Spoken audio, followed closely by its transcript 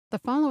The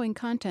following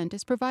content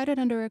is provided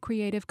under a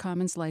Creative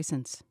Commons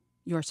license.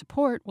 Your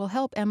support will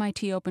help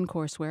MIT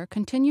OpenCourseware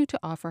continue to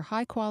offer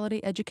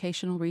high-quality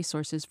educational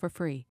resources for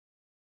free.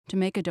 To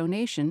make a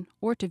donation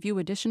or to view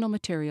additional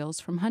materials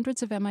from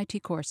hundreds of MIT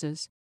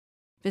courses,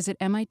 visit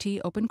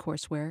MIT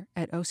OpenCourseware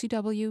at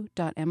ocw.mit.edu.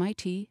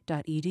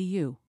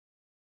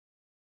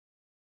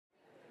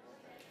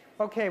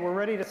 Okay, we're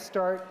ready to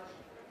start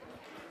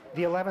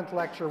the 11th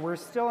lecture. We're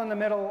still in the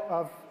middle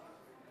of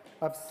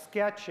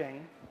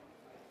sketching,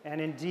 and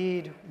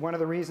indeed, one of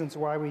the reasons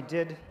why we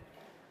did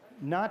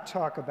not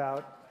talk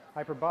about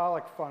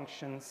hyperbolic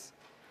functions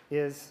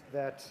is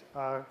that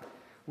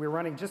we're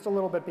running just a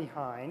little bit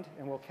behind,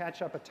 and we'll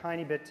catch up a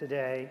tiny bit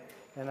today,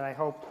 and I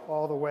hope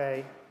all the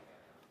way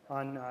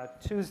on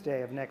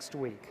Tuesday of next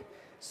week.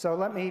 So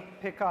let me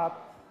pick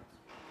up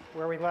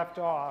where we left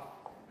off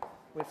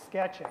with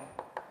sketching.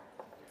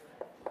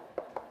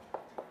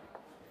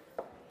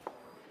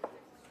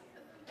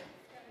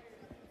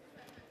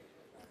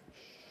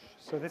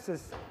 So this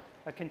is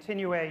a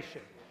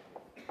continuation.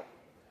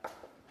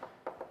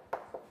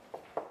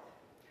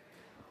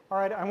 All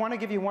right, I want to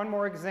give you one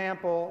more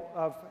example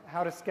of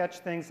how to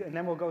sketch things, and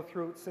then we'll go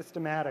through it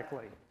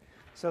systematically.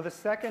 So the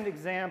second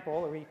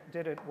example, we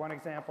did it one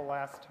example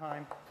last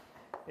time,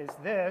 is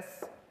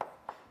this.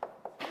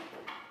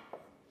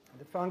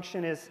 The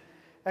function is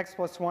x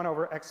plus 1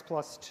 over x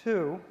plus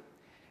 2.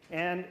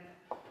 And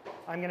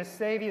I'm going to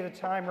save you the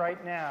time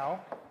right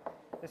now.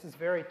 This is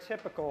very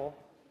typical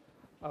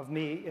of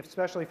me,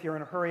 especially if you're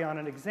in a hurry on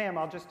an exam.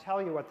 I'll just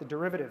tell you what the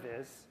derivative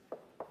is.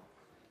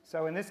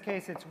 So in this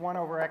case, it's 1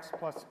 over x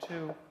plus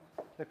 2,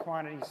 the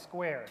quantity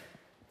squared.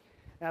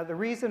 Now, the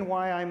reason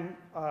why I'm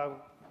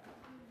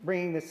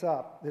bringing this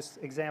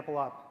example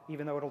up,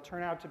 even though it'll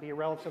turn out to be a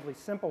relatively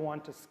simple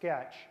one to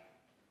sketch,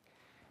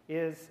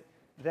 is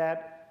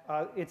that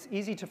it's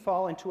easy to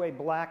fall into a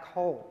black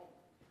hole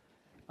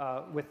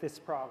with this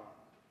problem.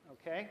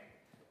 Okay?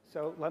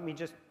 So let me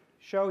just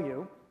show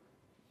you.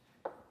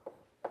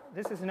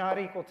 This is not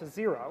equal to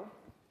 0.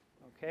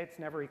 Okay, it's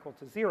never equal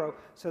to 0.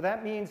 So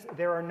that means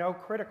there are no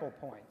critical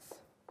points.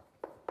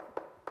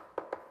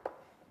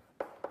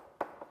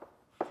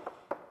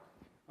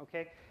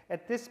 Okay,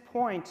 at this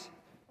point,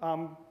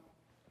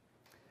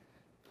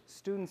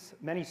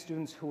 many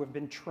students who have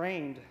been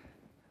trained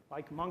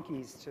like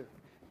monkeys to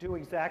do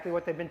exactly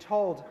what they've been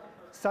told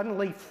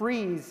suddenly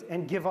freeze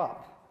and give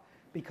up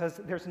because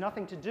there's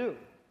nothing to do.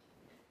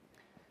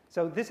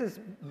 So this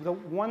is the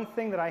one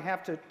thing that I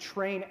have to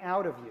train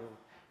out of you.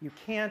 You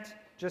can't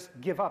just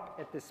give up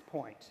at this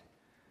point.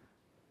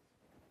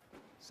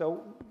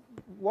 So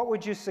what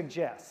would you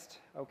suggest?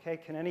 Okay,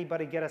 can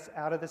anybody get us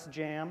out of this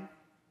jam?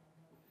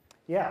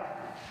 Yeah.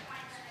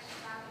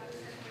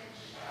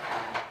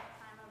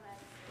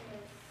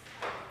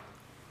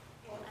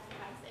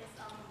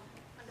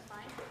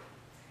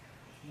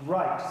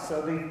 Right,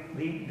 so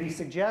the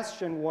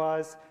suggestion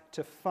was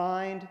to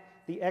find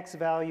the x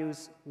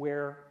values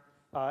where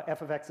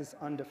f of x is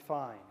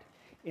undefined.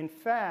 In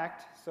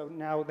fact, so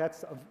now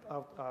that's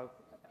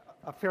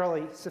a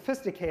fairly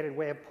sophisticated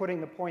way of putting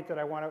the point that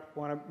I want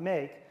to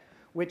make,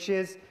 which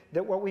is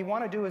that what we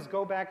want to do is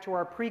go back to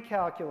our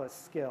pre-calculus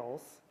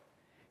skills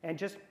and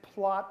just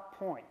plot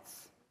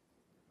points.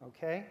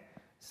 Okay?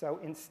 So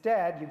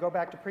instead, you go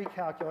back to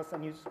pre-calculus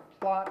and you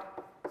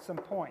plot some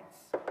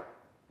points.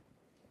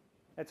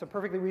 That's a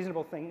perfectly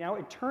reasonable thing. Now,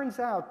 it turns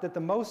out that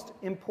the most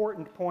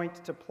important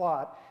point to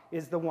plot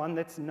is the one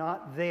that's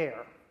not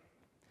there,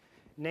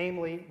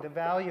 namely the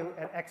value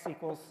at x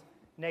equals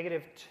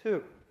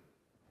 -2,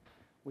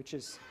 which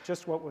is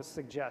just what was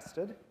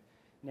suggested.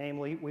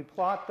 Namely, we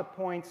plot the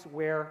points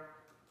where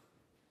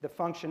the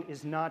function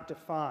is not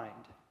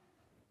defined.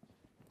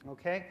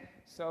 Okay?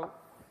 So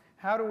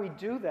how do we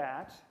do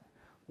that?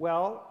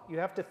 Well, you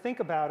have to think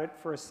about it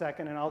for a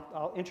second, and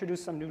I'll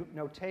introduce some new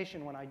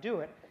notation when I do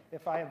it.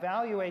 If I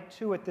evaluate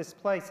 2 at this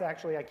place,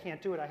 actually I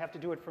can't do it. I have to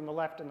do it from the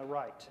left and the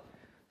right.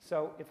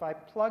 So if I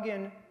plug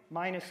in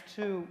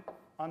 -2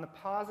 on the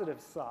positive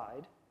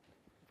side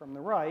from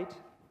the right,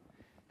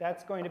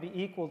 that's going to be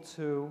equal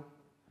to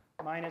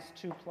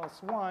 -2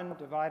 plus 1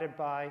 divided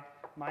by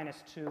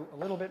 -2, a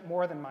little bit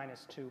more than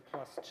 -2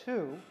 plus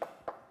 2,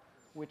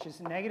 which is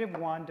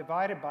 -1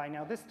 divided by,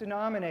 now this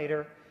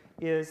denominator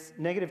is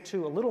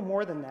 -2, a little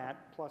more than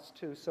that, plus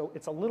 2, so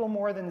it's a little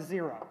more than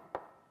 0.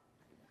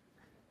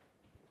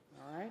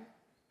 All right?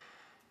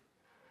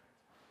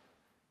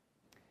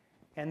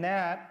 And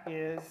that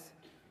is,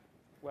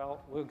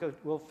 well,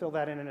 we'll fill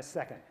that in a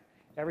second.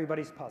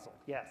 Everybody's puzzled.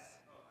 Yes?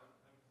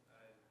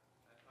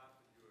 I thought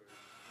that you were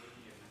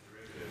looking at the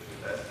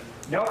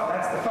derivative. No,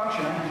 that's the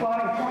function. I'm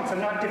plotting points.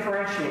 I'm not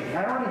differentiating.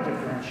 I already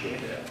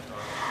differentiated.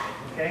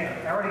 Okay?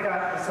 I already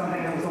got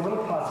something that was a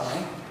little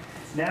puzzling.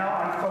 Now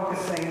I'm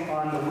focusing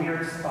on the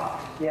weird spot.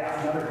 Yeah,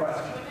 another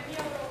question.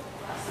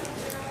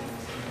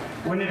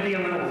 Wouldn't it be a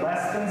little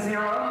less than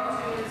 0?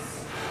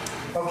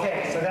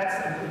 Okay, so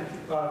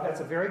that's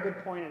a very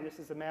good point, and this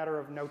is a matter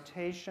of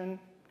notation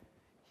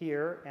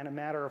here and a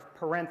matter of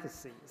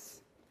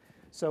parentheses.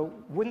 So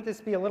wouldn't this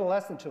be a little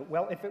less than 2?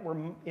 Well,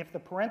 if the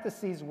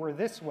parentheses were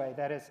this way,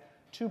 that is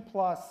 2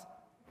 plus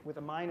with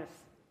a minus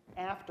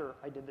after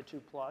I did the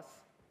 2 plus,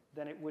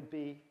 then it would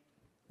be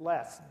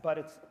less, but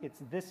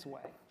it's this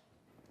way.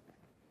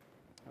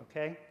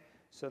 Okay?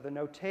 So the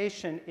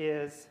notation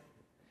is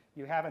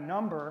you have a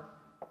number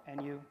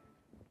and you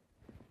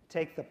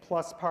take the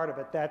plus part of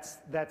it. That's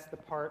the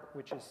part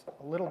which is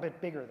a little bit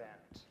bigger than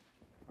it.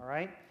 All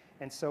right?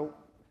 And so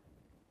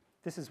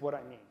this is what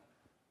I mean.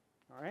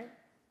 All right?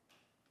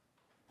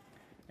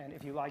 And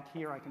if you like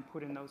here, I can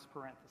put in those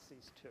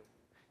parentheses too.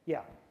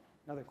 Yeah,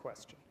 another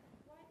question.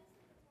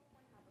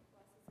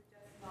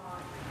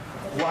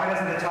 Why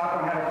doesn't the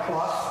top one have a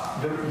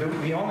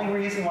plus? The only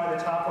reason why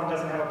the top one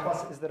doesn't have a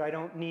plus is that I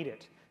don't need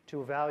it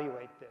to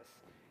evaluate this.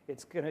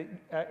 It's going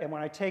to, and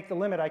when I take the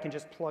limit, I can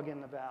just plug in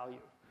the value.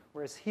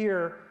 Whereas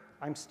here,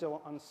 I'm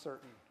still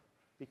uncertain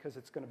because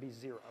it's going to be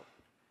 0.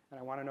 And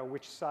I want to know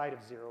which side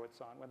of 0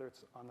 it's on, whether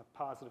it's on the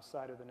positive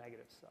side or the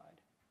negative side.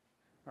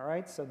 All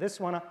right, so this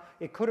one,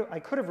 I could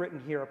have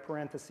written here a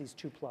parentheses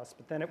 2 plus,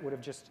 but then it would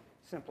have just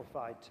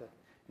simplified to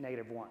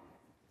 -1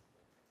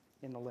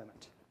 in the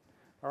limit.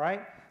 All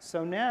right,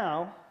 so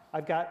now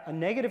I've got a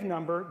negative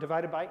number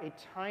divided by a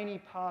tiny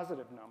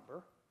positive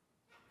number.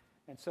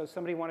 And so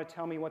somebody want to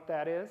tell me what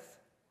that is?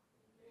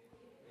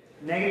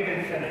 Negative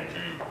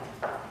infinity.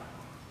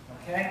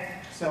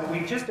 Okay, so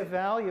we just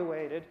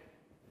evaluated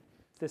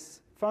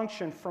this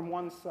function from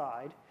one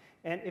side.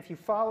 And if you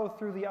follow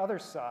through the other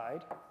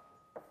side,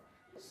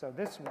 so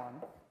this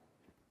one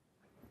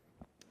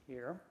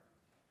here,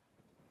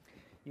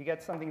 you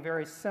get something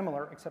very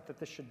similar, except that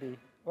this should be,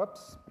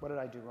 whoops, what did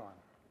I do wrong?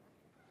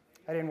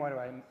 I didn't want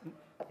to,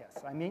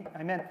 yes, I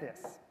meant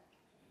this.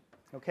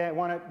 Okay, I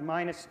want it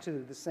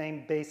 -2, the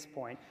same base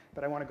point,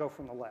 but I want to go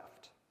from the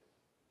left.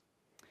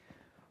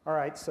 All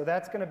right, so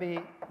that's going to be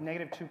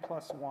 -2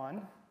 plus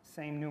 1,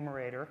 same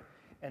numerator,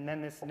 and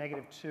then this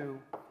 -2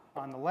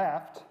 on the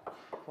left,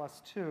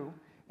 plus 2,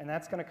 and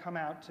that's going to come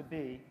out to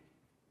be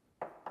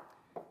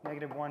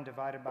 -1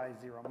 divided by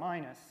 0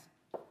 minus,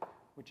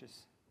 which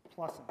is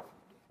plus infinity.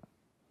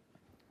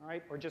 All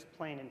right, or just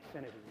plain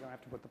infinity. You don't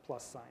have to put the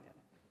plus sign in.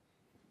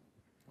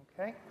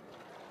 Okay?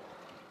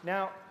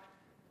 Now,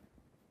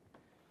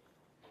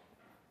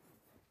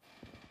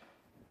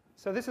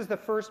 so this is the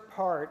first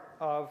part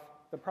of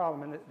the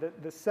problem. And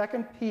the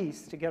second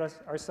piece to get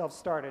ourselves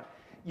started,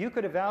 you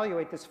could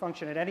evaluate this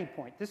function at any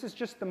point. This is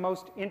just the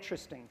most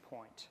interesting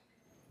point.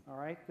 All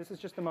right? This is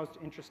just the most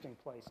interesting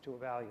place to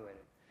evaluate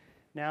it.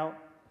 Now,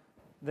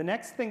 the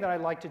next thing that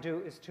I'd like to do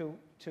is to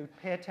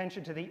pay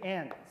attention to the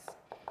ends.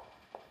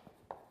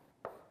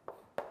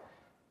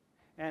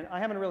 And I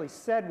haven't really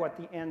said what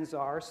the ends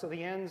are, so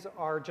the ends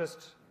are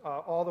just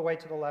all the way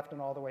to the left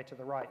and all the way to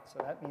the right. So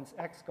that means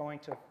x going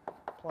to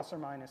plus or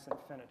minus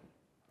infinity.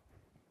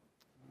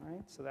 All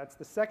right, so that's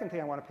the second thing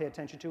I want to pay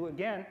attention to.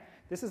 Again,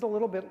 this is a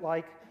little bit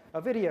like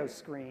a video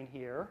screen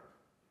here.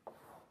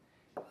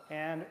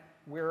 And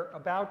we're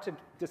about to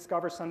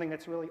discover something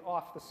that's really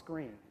off the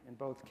screen in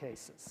both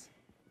cases.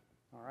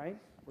 All right,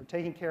 we're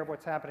taking care of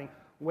what's happening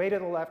way to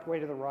the left, way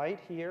to the right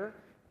here.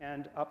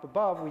 And up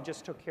above, we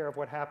just took care of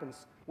what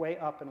happens way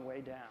up and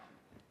way down.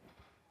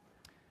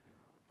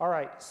 All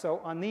right, so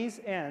on these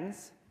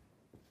ends,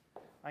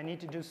 I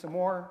need to do some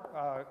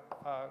more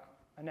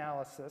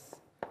analysis,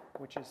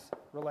 which is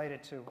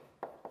related to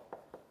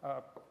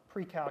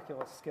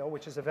pre-calculus skill,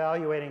 which is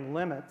evaluating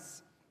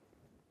limits.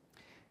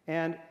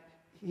 And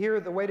here,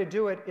 the way to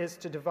do it is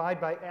to divide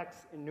by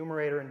x in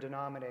numerator and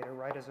denominator,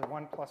 right, as a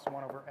 1 plus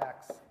 1 over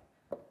x,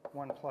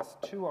 1 plus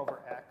 2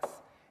 over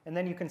x. And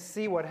then you can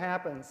see what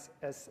happens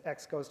as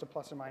x goes to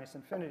plus or minus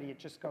infinity. It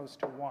just goes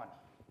to 1.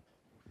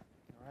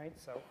 All right,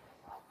 so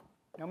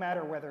no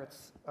matter whether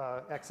it's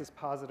x is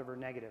positive or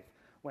negative,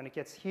 when it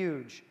gets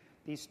huge,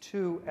 these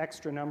two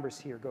extra numbers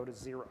here go to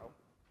 0.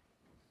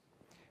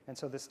 And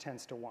so this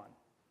tends to 1.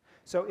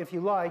 So if you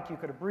like, you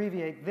could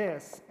abbreviate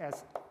this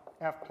as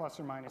f plus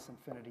or minus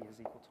infinity is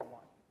equal to 1.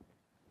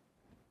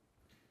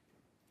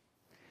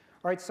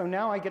 All right, so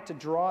now I get to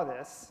draw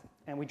this,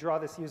 and we draw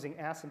this using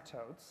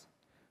asymptotes.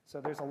 So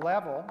there's a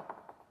level,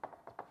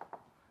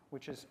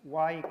 which is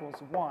y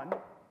equals 1.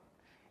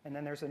 And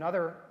then there's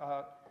another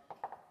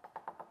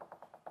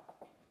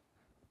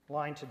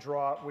line to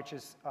draw, which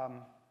is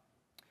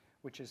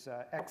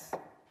x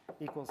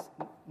equals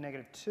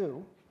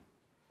 -2.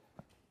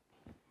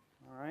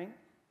 All right?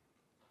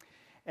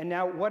 And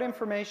now, what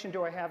information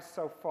do I have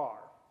so far?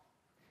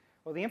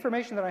 Well, the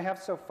information that I have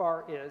so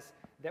far is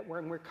that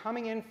when we're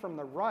coming in from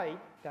the right,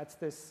 that's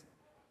this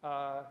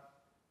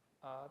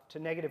to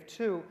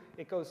 -2,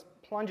 it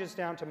plunges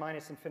down to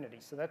minus infinity.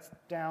 So that's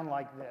down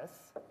like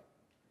this.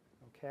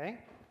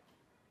 Okay?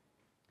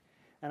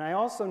 And I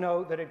also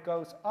know that it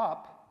goes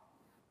up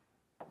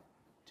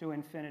to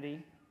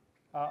infinity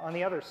on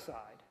the other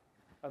side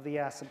of the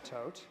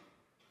asymptote.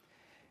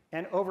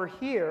 And over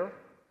here,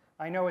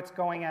 I know it's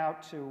going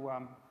out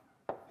to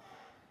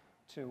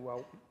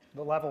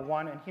the level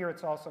 1, and here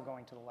it's also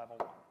going to the level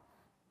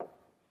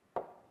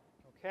 1.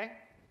 Okay?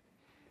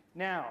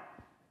 Now,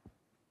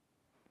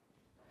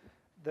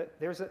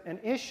 there's an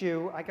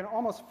issue. I can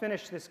almost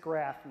finish this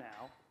graph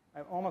now.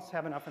 I almost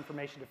have enough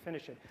information to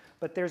finish it.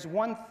 But there's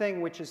one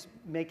thing which is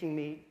making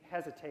me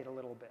hesitate a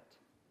little bit.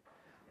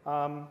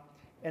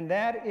 And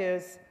that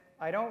is,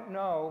 I don't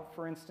know,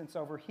 for instance,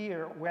 over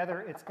here,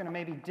 whether it's going to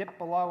maybe dip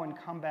below and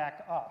come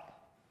back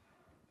up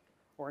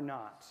or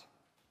not.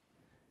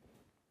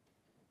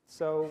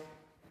 So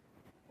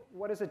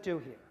what does it do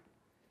here?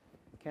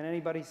 Can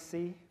anybody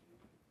see?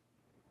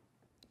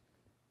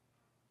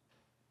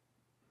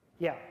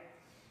 Yeah.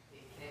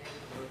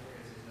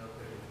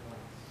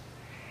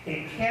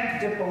 It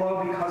can't dip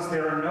below because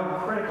there are no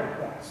critical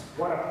points.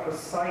 What a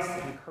precise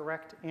and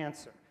correct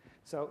answer.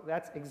 So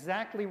that's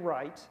exactly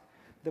right.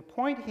 The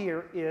point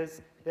here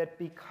is that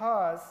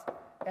because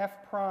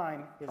f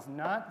prime is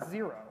not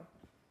 0,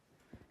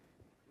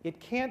 it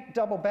can't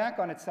double back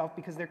on itself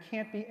because there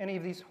can't be any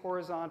of these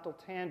horizontal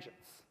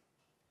tangents.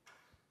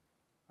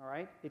 All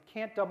right? It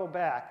can't double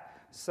back,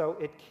 so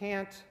it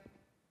can't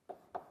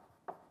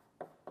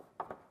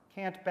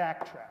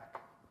backtrack.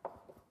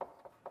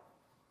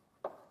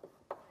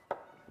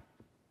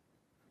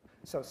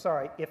 So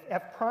sorry, if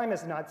f prime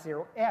is not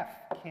 0, f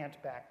can't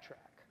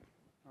backtrack.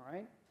 All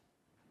right?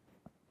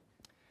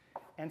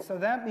 And so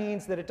that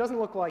means that it doesn't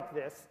look like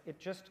this. It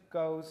just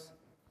goes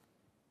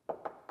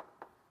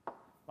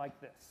like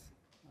this.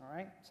 All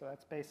right? So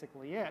that's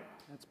basically it.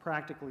 It's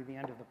practically the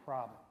end of the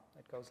problem.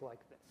 It goes like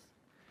this.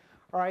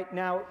 All right,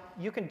 now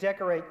you can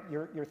decorate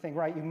your thing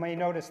right. You may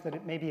notice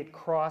that maybe it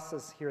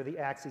crosses here the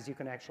axes. You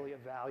can actually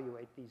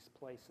evaluate these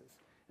places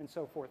and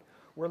so forth.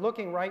 We're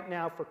looking right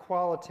now for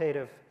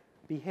qualitative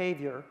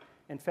behavior.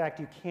 In fact,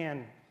 you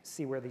can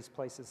see where these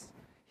places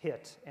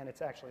hit, and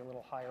it's actually a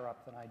little higher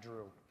up than I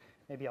drew.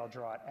 Maybe I'll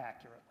draw it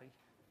accurately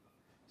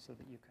so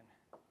that you can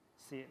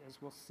see it, as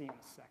we'll see in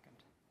a second.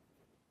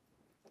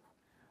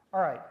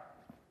 All right.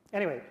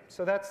 Anyway,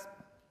 so that's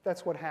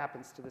what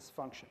happens to this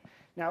function.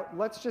 Now,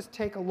 let's just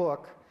take a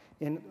look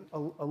in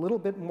a little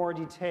bit more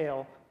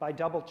detail by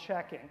double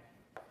checking.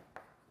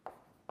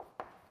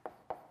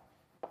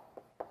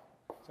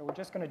 So we're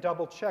just going to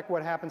double check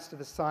what happens to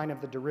the sign of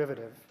the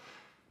derivative.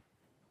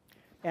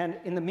 And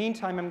in the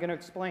meantime, I'm going to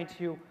explain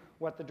to you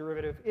what the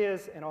derivative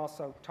is and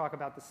also talk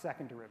about the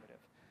second derivative.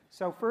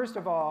 So first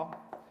of all,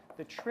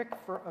 the trick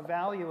for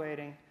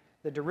evaluating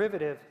the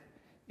derivative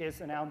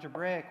is an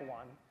algebraic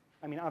one.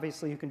 I mean,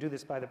 obviously, you can do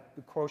this by the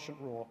quotient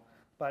rule,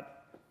 but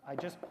I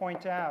just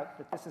point out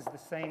that this is the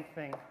same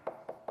thing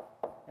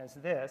as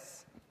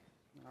this,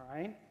 all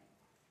right?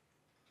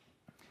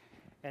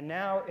 And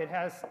now it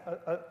has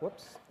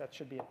whoops, that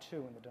should be a 2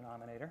 in the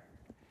denominator.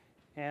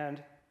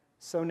 And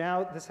so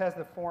now this has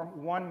the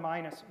form 1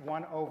 minus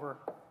 1 over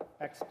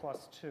x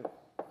plus 2.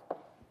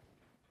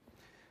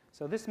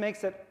 So this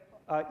makes it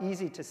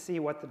easy to see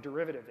what the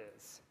derivative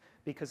is,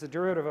 because the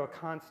derivative of a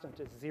constant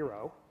is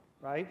 0,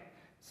 right?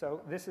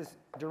 So this is,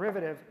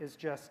 derivative is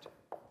just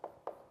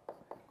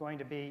going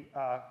to be,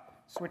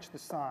 switch the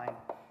sign.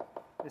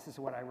 This is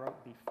what I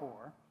wrote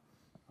before,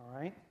 all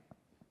right?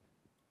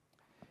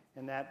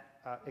 And that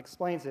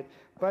explains it.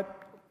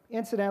 But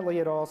incidentally,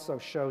 it also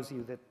shows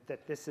you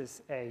that this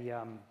is a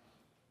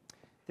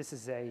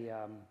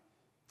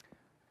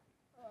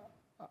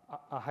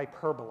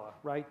hyperbola,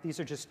 right?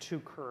 These are just two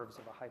curves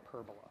of a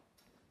hyperbola.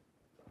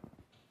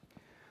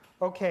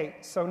 Okay,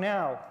 so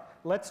now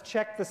let's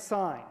check the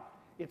sign.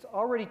 It's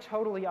already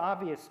totally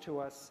obvious to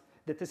us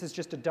that this is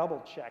just a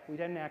double check. We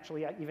didn't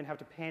actually even have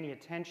to pay any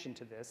attention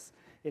to this.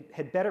 It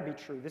had better be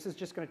true. This is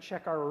just going to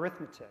check our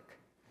arithmetic.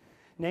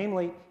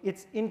 Namely,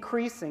 it's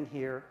increasing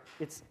here,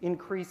 it's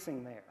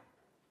increasing there.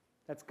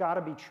 That's got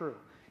to be true.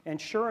 And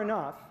sure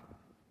enough,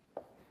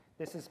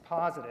 this is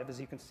positive.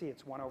 As you can see,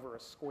 it's 1 over a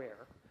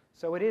square.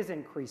 So it is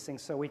increasing,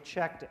 so we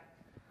checked it.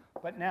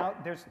 But now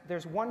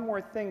there's one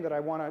more thing that I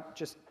want to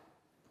just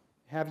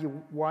have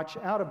you watch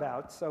out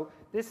about. So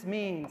this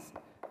means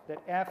that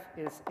f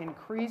is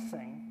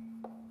increasing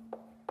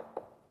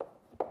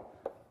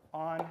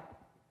on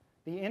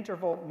the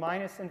interval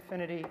minus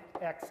infinity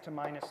x to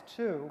minus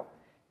 2,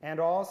 and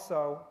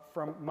also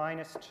from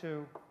minus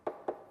 2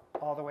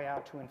 all the way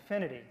out to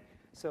infinity.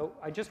 So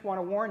I just want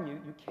to warn you,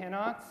 you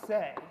cannot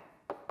say,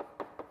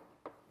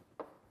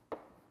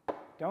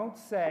 don't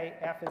say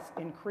f is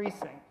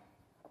increasing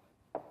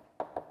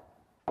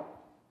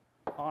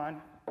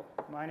on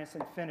minus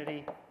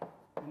infinity,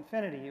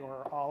 infinity,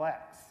 or all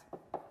x.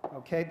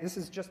 Okay, this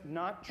is just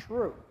not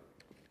true.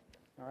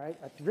 All right,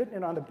 I've written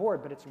it on the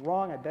board, but it's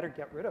wrong. I better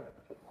get rid of it.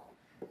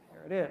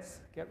 There it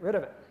is. Get rid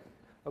of it.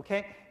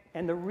 Okay,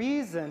 and the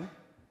reason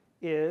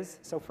is,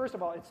 so first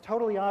of all, it's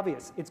totally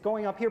obvious. It's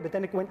going up here, but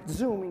then it went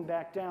zooming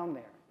back down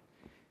there.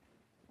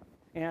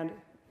 And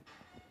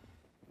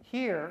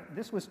here,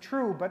 this was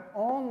true, but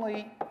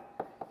only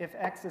if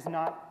x is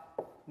not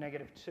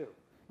 -2.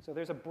 So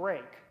there's a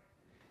break,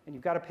 and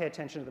you've got to pay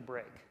attention to the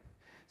break.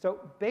 So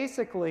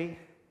basically,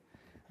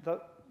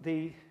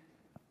 the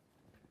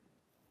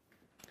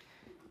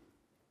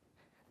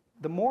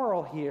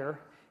moral here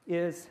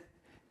is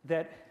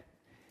that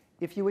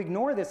if you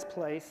ignore this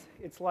place,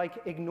 it's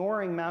like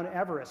ignoring Mount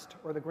Everest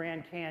or the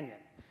Grand Canyon.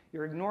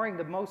 You're ignoring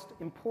the most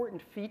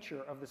important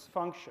feature of this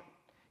function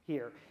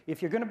here.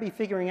 If you're going to be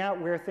figuring out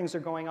where things are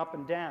going up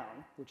and down,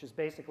 which is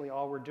basically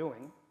all we're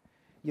doing,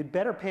 you'd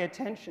better pay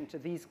attention to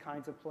these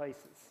kinds of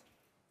places.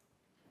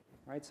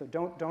 All right, so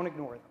don't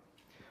ignore them.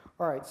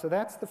 All right, so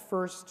that's the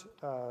first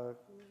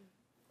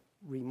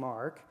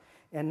remark.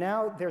 And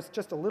now there's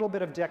just a little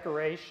bit of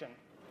decoration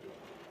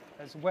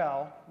as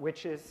well,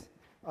 which is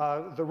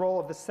the role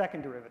of the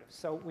second derivative.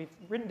 So we've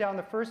written down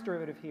the first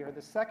derivative here.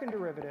 The second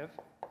derivative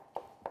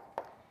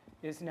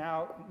is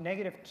now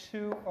negative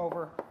 2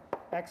 over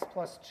x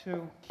plus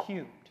 2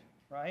 cubed,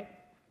 right?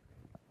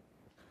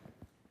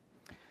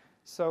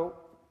 So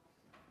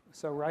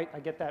right, I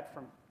get that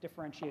from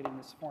differentiating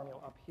this formula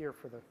up here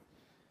for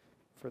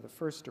the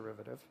first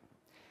derivative.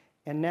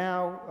 And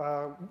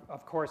now,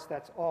 of course,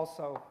 that's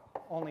also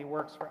only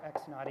works for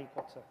x not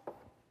equal to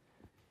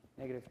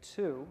negative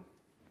 2.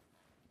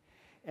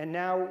 And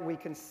now we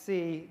can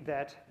see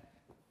that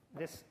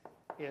this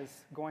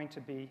is going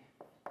to be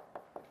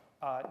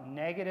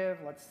negative.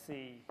 Let's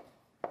see,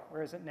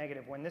 where is it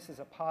negative? When this is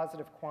a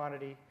positive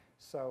quantity,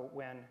 so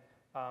when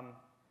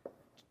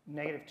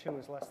negative 2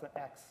 is less than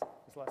x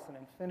is less than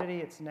infinity,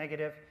 it's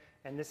negative.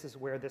 And this is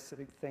where this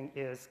thing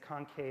is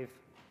concave.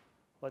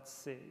 Let's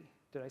see,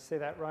 did I say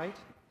that right?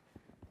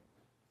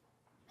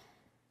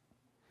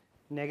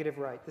 Negative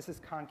right. This is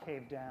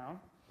concave down.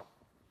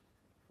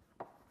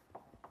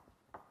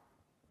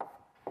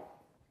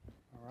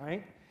 All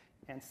right.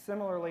 And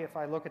similarly, if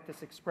I look at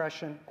this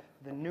expression,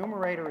 the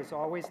numerator is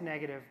always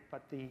negative,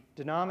 but the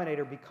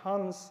denominator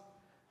becomes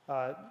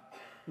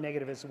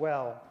negative as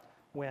well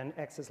when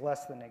x is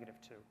less than negative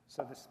 2.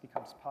 So this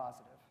becomes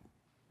positive,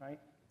 right?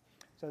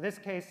 So in this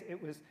case,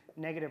 it was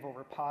negative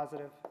over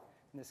positive.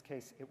 In this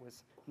case, it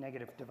was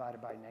negative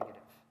divided by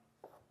negative.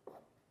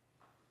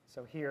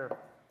 So here,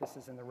 this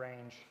is in the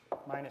range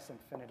minus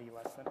infinity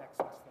less than x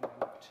less than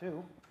negative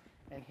 2.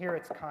 And here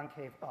it's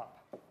concave up.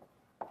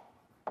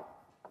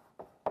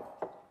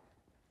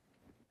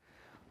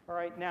 All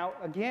right, now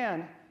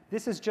again,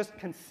 this is just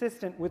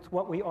consistent with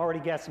what we already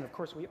guessed. And of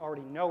course, we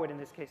already know it in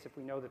this case if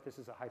we know that this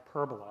is a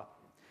hyperbola.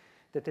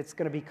 That it's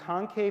going to be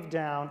concave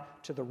down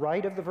to the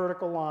right of the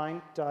vertical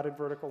line, dotted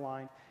vertical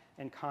line,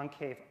 and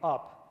concave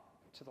up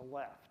to the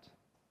left.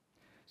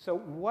 So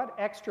what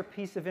extra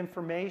piece of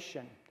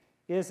information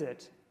is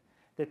it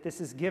that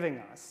this is giving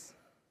us?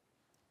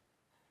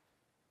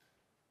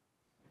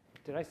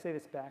 Did I say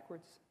this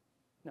backwards?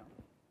 No,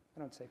 I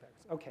don't say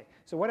backwards. OK,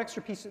 so what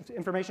extra piece of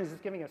information is this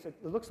giving us? It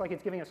looks like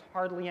it's giving us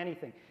hardly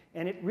anything.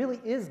 And it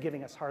really is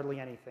giving us hardly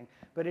anything.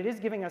 But it is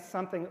giving us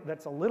something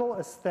that's a little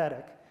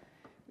aesthetic.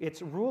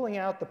 It's ruling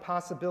out the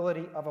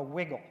possibility of a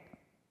wiggle.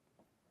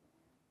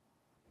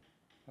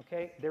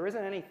 OK, there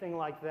isn't anything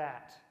like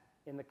that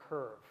in the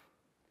curve.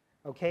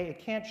 OK, it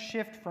can't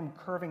shift from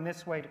curving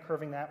this way to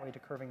curving that way to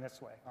curving this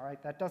way. All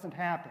right, that doesn't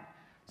happen.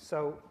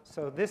 So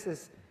this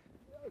is,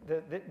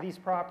 these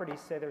properties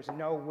say there's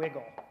no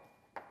wiggle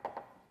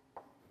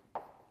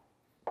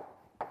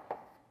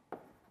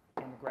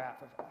in the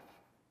graph of f.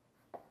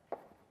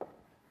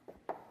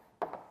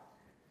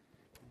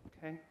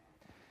 OK.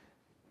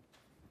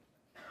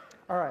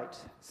 All right,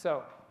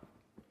 so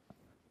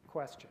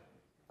question.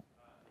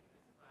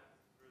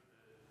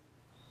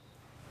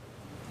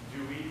 Do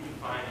we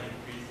define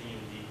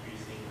increasing and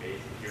decreasing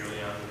based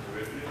purely on the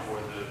derivative, or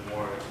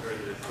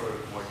the sort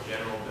of more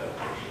general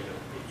definition of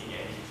picking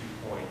any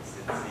 2 points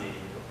and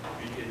seeing?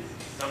 Because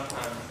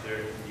sometimes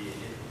there can be an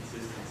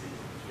inconsistency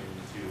between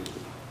the two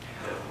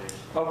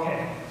definitions. Okay.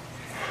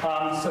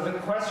 So the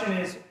question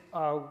is,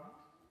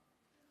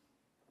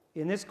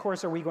 in this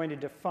course, are we going to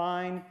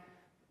define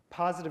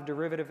positive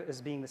derivative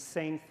as being the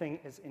same thing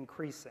as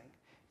increasing?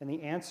 And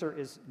the answer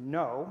is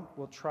no.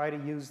 We'll try to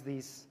use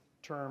these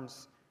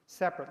terms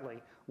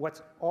separately.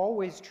 What's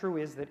always true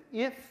is that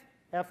if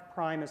f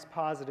prime is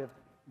positive,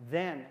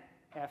 then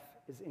f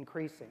is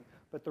increasing.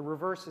 But the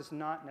reverse is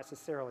not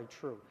necessarily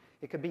true.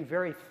 It could be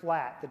very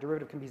flat. The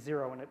derivative can be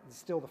 0, and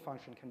still the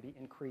function can be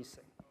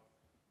increasing.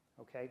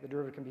 Okay? The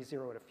derivative can be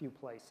 0 at a few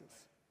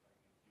places.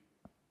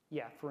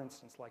 Yeah, for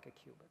instance, like a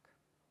cubic.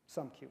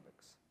 Some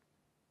cubics.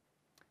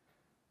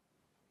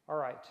 All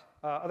right.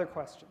 Other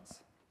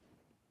questions?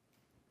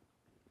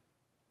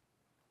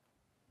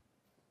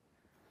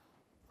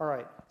 All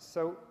right,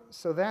 so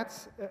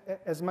that's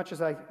as much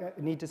as I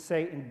need to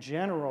say in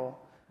general.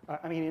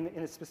 I mean,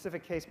 in a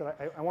specific case, but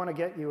I want to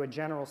get you a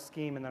general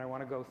scheme, and then I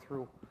want to go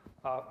through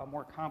a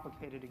more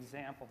complicated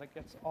example that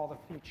gets all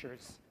the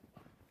features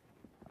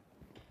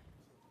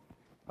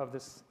of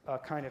this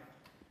kind of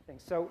thing.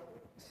 So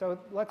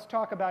let's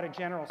talk about a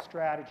general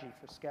strategy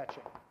for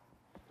sketching.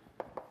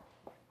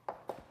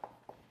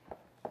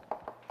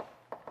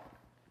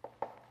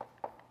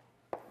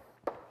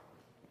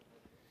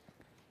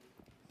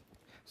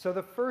 So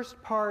the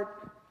first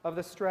part of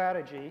the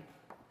strategy,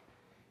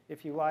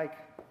 if you like,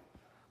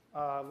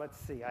 let's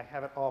see, I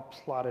have it all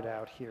plotted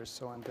out here,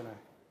 so I'm going to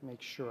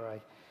make sure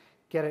I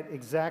get it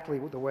exactly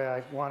the way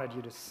I wanted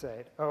you to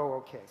say it. Oh,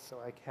 OK, so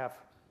I have,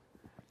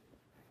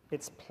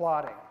 it's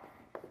plotting.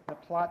 The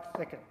plot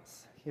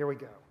thickens. Here we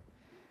go.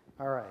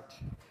 All right.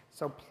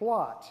 So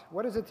plot.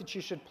 What is it that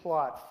you should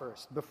plot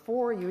first?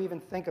 Before you even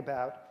think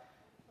about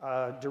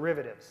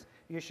derivatives,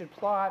 you should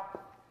plot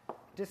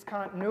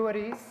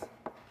discontinuities,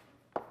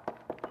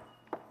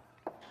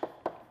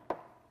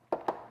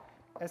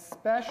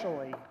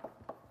 especially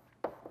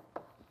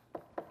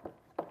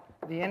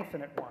the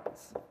infinite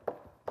ones.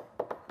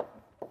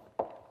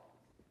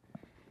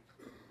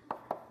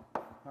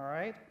 All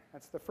right?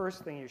 That's the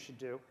first thing you should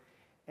do.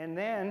 And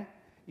then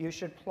you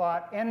should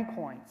plot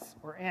endpoints,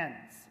 or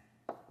ends,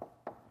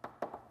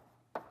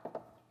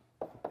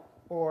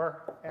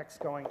 or x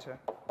going to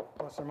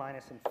plus or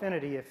minus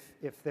infinity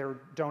if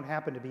there don't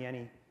happen to be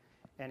any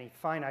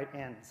finite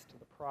ends to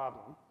the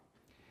problem.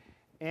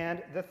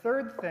 And the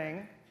third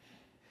thing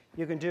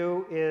you can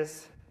do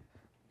is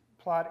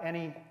plot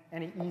any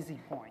easy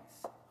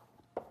points.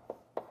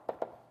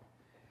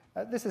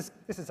 This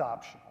is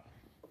optional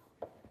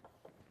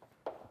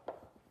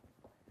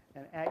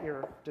and at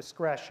your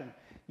discretion.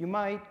 You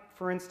might,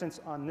 for instance,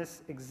 on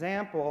this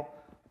example,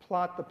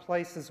 plot the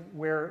places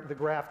where the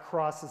graph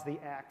crosses the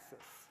axis,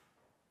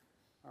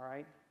 all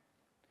right,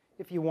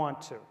 if you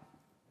want to.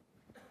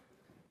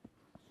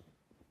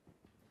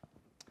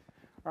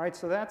 All right,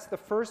 so that's the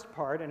first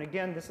part. And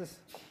again, this is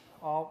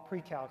all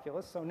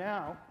pre-calculus. So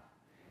now,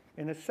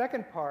 in the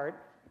second part,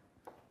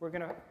 we're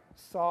going to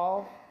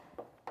solve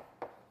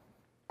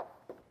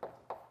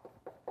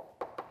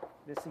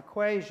this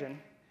equation,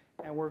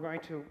 and we're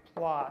going to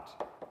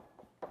plot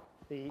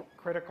the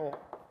critical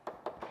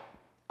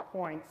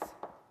points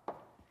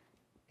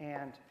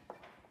and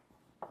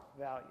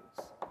values.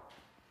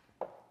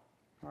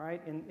 All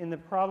right, in the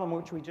problem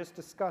which we just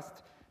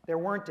discussed, there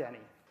weren't any.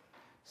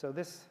 So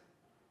this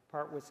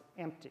part was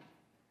empty.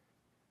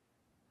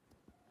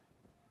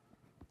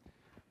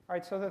 All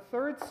right, so the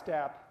third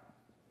step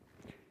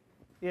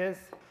is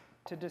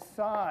to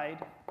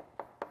decide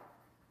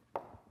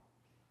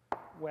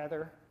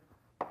whether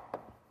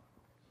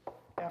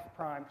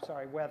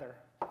whether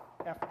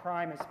f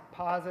prime is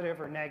positive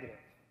or negative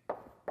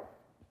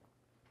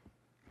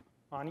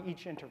on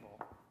each interval.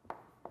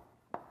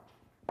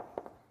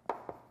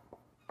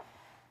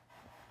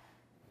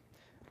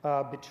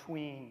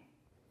 Between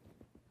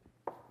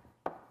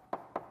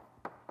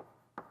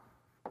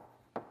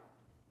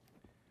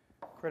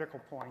critical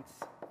points,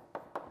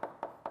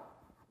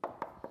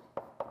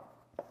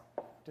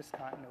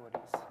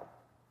 discontinuities.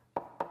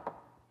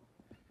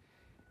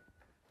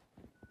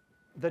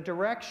 The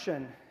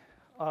direction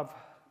of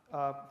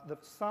the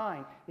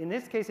sign, in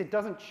this case, it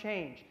doesn't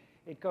change.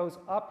 It goes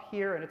up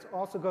here, and it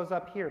also goes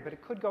up here, but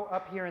it could go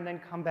up here and then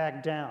come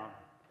back down.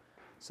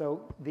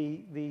 So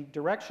the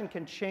direction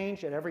can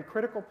change at every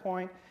critical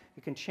point.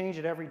 It can change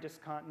at every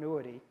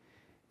discontinuity,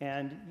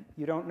 and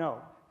you don't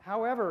know.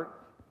 However,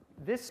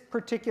 this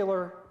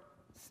particular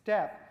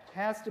step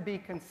has to be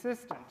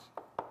consistent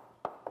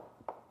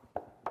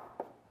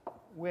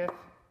with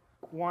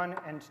 1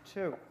 and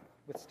 2,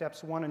 with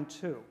steps 1 and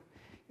 2.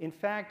 In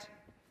fact,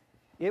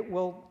 it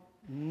will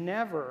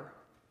never,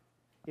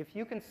 if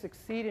you can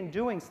succeed in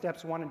doing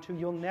steps 1 and 2,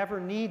 you'll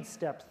never need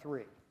step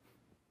 3.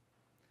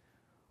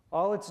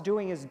 All it's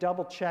doing is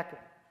double checking.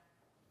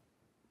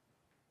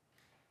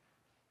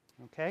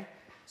 Okay?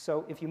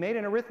 So if you made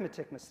an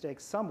arithmetic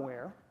mistake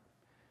somewhere,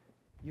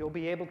 you'll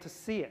be able to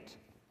see it.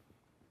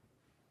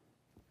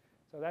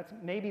 So that's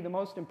maybe the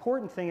most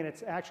important thing, and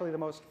it's actually the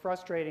most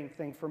frustrating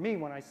thing for me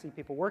when I see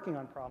people working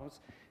on problems,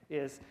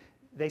 is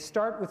they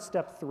start with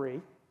step 3,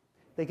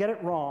 they get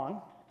it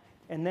wrong,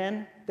 and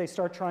then they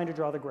start trying to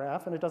draw the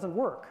graph, and it doesn't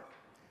work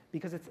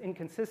because it's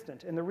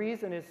inconsistent. And the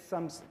reason is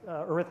some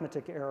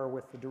arithmetic error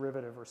with the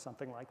derivative or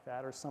something like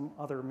that, or some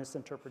other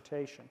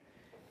misinterpretation.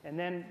 And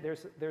then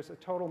there's a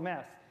total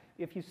mess.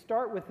 If you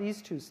start with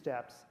these 2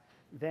 steps,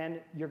 then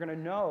you're going to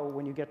know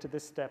when you get to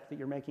this step that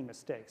you're making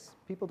mistakes.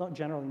 People don't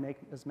generally make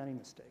as many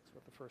mistakes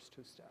with the first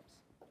 2 steps.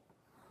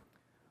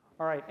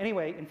 All right,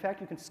 anyway, in fact,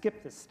 you can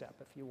skip this step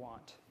if you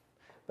want.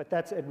 But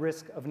that's at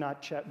risk of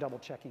not double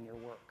checking your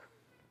work.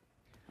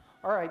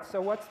 All right, so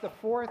what's the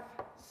fourth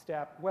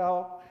step?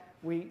 Well,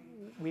 we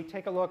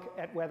take a look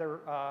at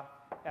whether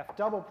f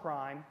double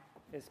prime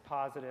is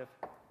positive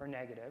or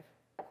negative.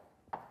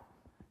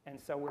 And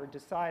so we're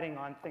deciding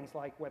on things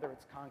like whether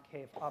it's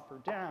concave up or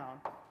down.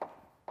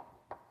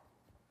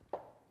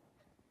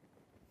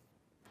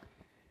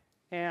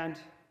 And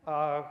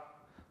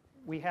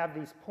we have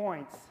these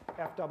points,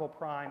 f double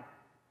prime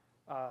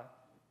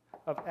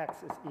of x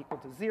is equal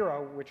to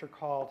 0, which are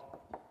called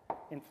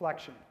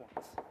inflection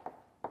points.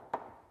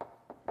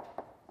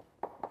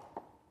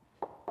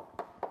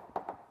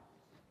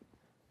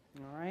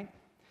 All right?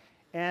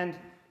 And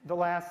the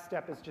last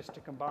step is just to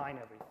combine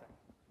everything.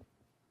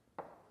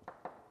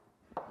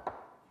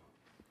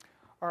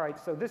 All right,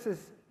 so this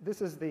is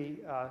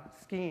the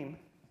scheme,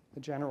 the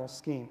general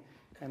scheme.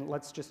 And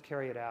let's just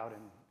carry it out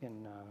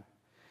in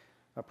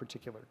a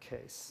particular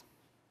case.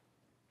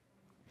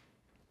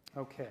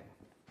 OK.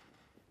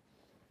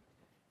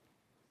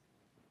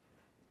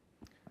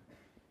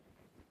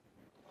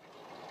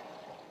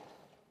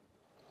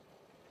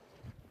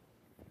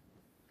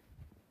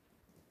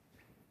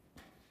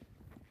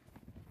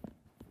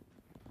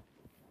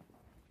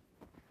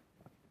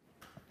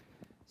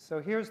 So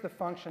here's the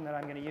function that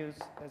I'm going to use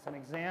as an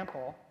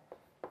example.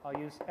 I'll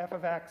use f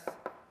of x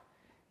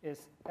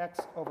is x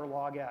over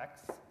log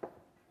x.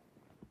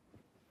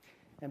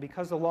 And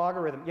because the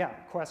logarithm, yeah,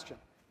 question.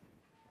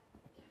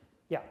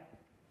 Yeah.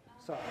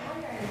 So.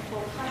 I'm wondering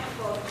for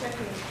practical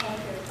checking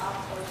pointers up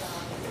or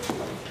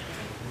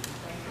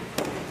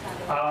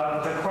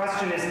down. The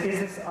question is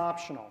this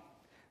optional?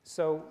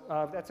 So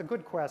that's a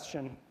good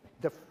question.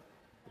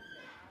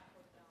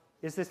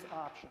 Is this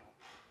optional?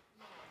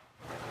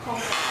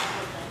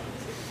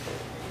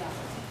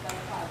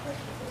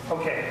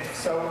 Okay,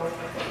 so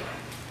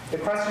the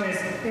question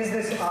is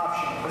this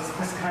optional?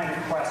 This kind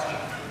of question.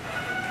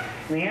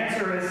 And the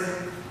answer is,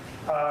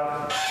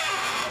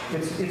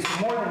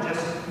 it's more than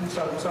just,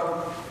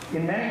 so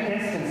in many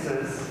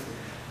instances,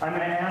 I'm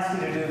going to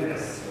ask you to do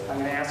this. I'm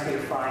going to ask you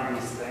to find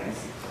these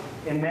things.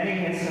 In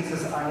many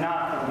instances, I'm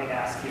not going to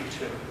ask you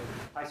to.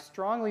 I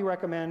strongly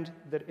recommend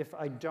that if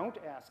I don't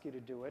ask you to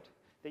do it,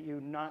 that you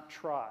not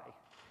try,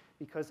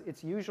 because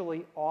it's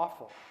usually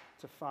awful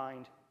to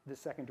find the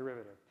second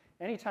derivative.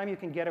 Anytime you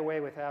can get away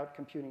without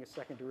computing a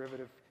second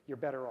derivative, you're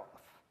better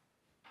off.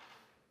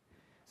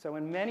 So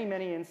in many,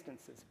 many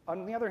instances.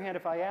 On the other hand,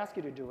 if I ask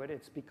you to do it,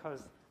 it's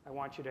because I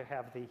want you to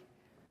have the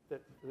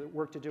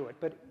work to do it.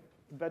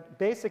 But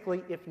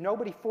basically, if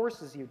nobody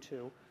forces you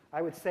to,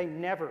 I would say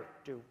never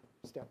do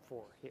step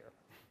 4 here.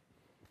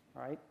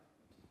 All right?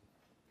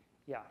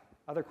 Yeah,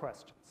 other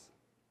questions?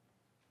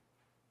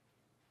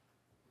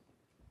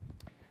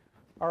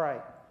 All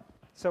right,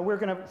 so we're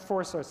going to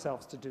force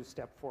ourselves to do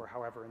step 4,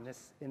 however, in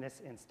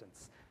this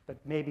instance. But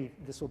maybe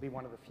this will be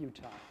one of the few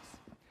times.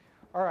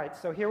 All right,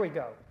 so here we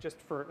go, just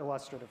for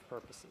illustrative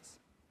purposes.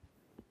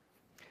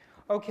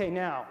 Okay,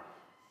 now,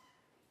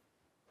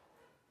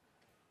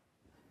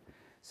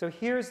 so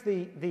here's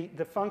the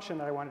function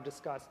that I want to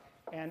discuss.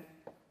 And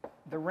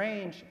the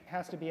range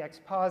has to be x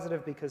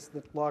positive because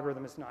the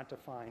logarithm is not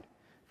defined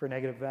for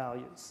negative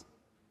values.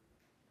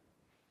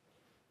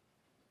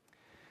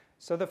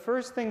 So the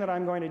first thing that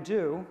I'm going to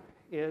do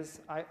is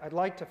I'd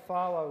like to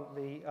follow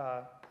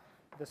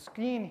the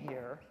scheme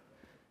here,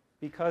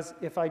 because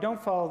if I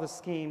don't follow the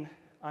scheme,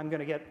 I'm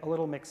going to get a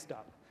little mixed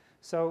up.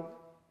 So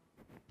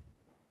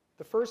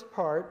the first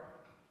part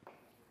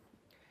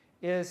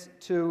is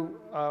to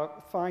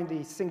find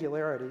the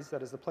singularities,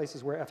 that is the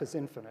places where f is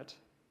infinite.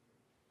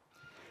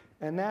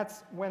 And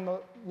that's when the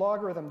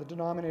logarithm, the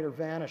denominator,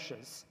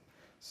 vanishes.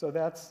 So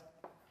that's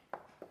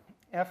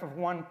f of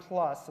 1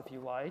 plus, if you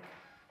like.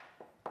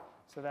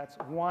 So that's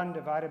 1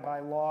 divided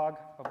by log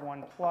of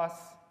 1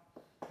 plus,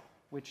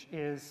 which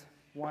is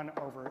 1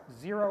 over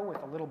 0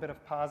 with a little bit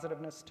of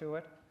positiveness to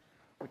it,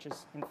 which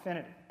is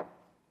infinity.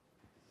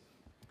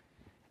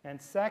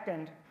 And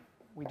second,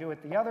 we do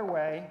it the other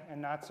way,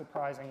 and not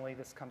surprisingly,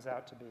 this comes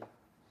out to be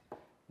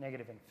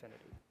negative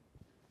infinity.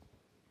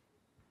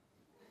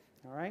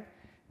 All right?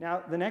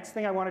 Now, the next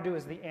thing I want to do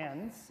is the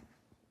ends.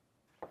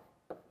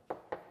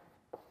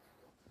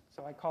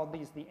 So I called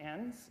these the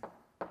ends.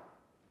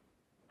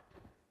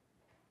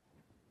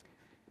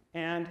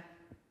 And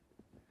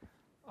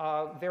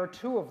there are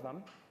two of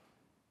them.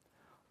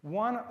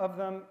 One of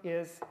them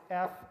is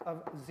f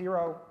of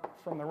 0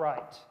 from the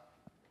right,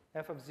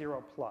 f of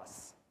 0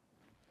 plus.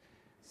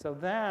 So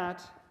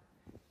that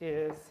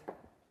is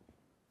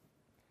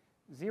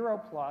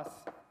 0 plus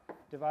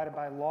divided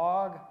by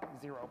log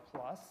 0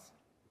 plus,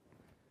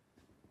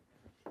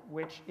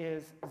 which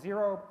is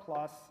 0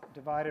 plus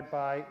divided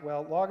by,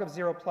 well, log of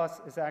 0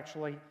 plus is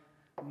actually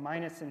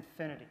minus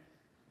infinity.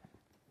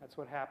 That's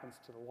what happens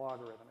to the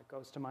logarithm. It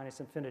goes to minus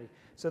infinity.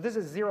 So this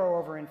is 0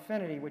 over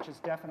infinity, which is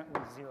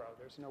definitely 0.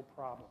 There's no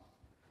problem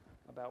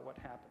about what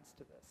happens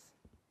to this.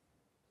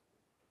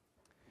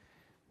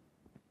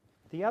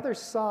 The other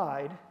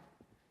side,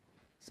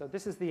 so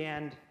this is the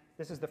end.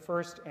 This is the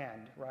first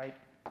end, right?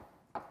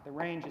 The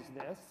range is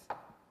this.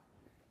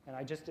 And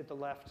I just did the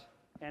left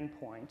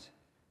endpoint.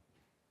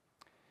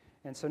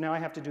 And so now I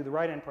have to do the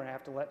right endpoint. I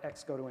have to let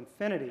x go to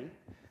infinity.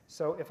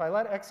 So if I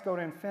let x go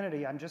to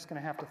infinity, I'm just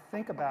going to have to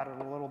think about it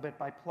a little bit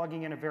by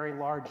plugging in a very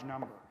large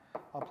number.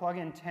 I'll plug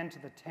in 10 to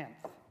the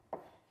 10th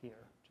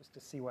here, just to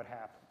see what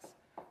happens.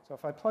 So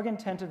if I plug in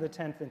 10 to the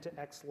 10th into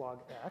x log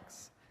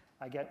x,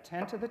 I get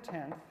 10 to the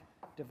 10th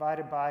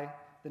divided by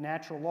the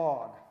natural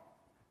log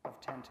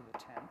of 10 to the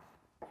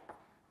 10th,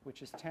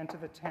 which is 10 to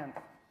the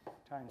 10th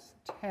times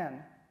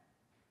 10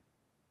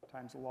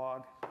 times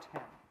log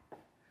 10.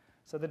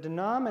 So the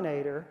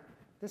denominator,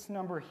 this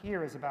number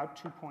here is about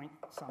 2 point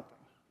something.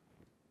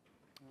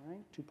 All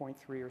right,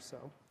 2.3 or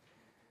so.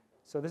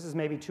 So this is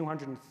maybe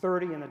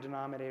 230 in the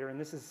denominator, and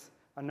this is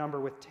a number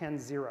with 10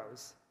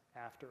 zeros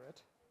after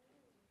it.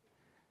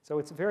 So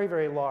it's very,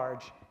 very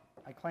large.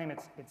 I claim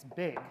it's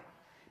big.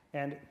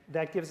 And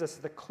that gives us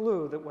the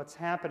clue that what's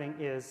happening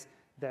is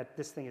that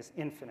this thing is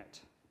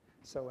infinite.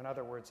 So in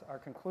other words, our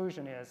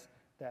conclusion is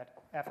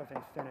that f of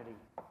infinity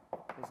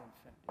is infinity.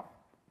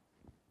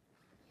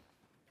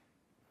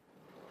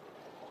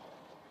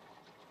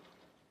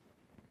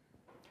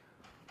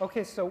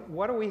 Okay, so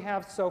what do we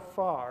have so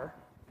far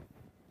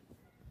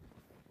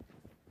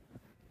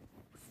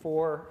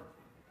for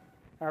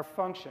our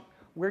function.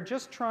 We're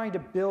just trying to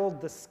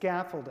build the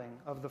scaffolding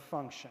of the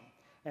function.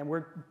 And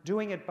we're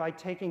doing it by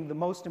taking the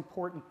most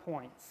important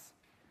points.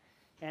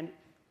 And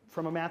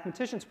from a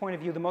mathematician's point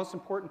of view, the most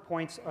important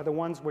points are the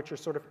ones which are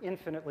sort of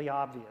infinitely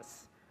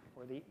obvious,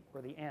 or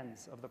the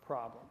ends of the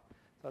problem.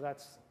 So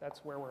that's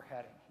where we're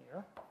heading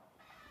here.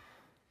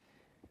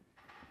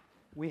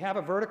 We have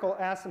a vertical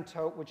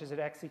asymptote, which is at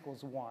x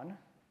equals 1.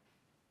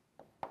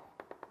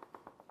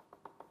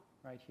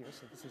 Right here,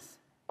 so this is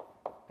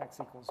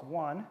x equals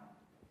 1.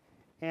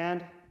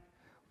 And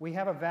we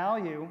have a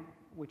value,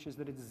 which is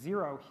that it's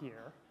 0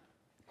 here.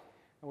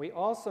 And we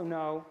also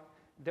know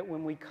that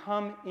when we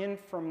come in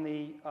from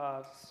the,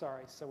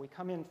 we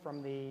come in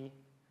from the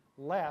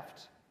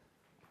left,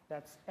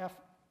 that's f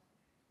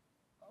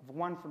of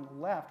 1 from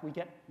the left, we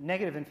get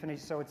negative infinity,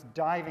 so it's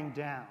diving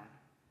down.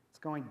 It's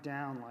going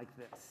down like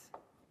this.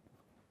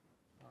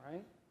 All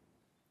right?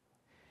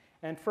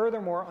 And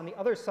furthermore, on the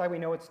other side, we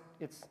know it's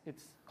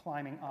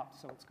climbing up,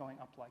 so it's going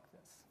up like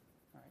this.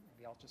 All right,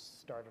 maybe I'll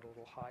just start it a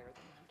little higher than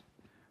that.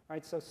 All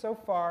right, so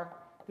far,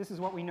 this is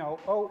what we know.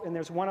 Oh, and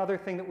there's one other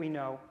thing that we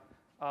know.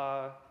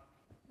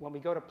 When we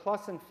go to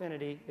plus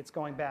infinity, it's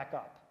going back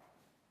up.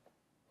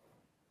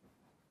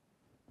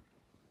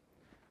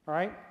 All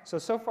right,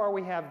 so far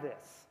we have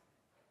this.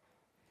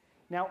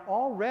 Now,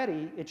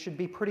 already, it should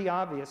be pretty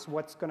obvious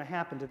what's going to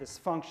happen to this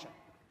function.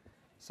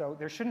 So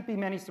there shouldn't be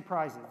many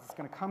surprises. It's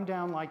going to come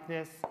down like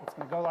this. It's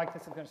going to go like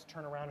this. It's going to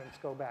turn around, and it's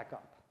go back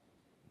up.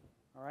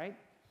 All right?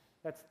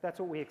 That's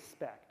what we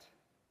expect.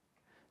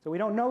 So we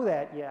don't know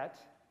that yet,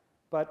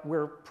 but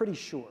we're pretty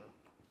sure.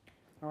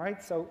 All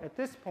right? So at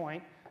this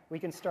point, we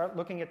can start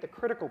looking at the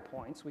critical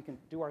points. We can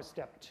do our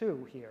step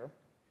 2 here.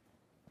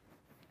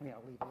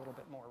 I'll leave a little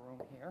bit more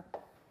room here.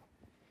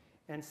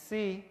 And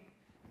see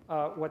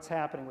what's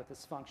happening with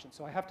this function.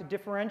 So I have to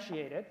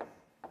differentiate it.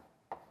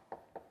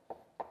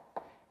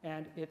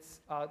 And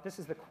this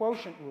is the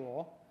quotient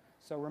rule.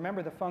 So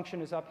remember, the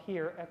function is up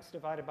here, x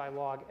divided by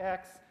log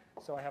x.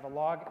 So I have a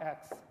log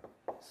x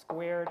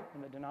squared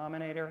in the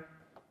denominator.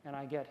 And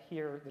I get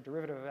here, the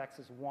derivative of x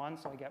is 1.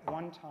 So I get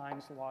 1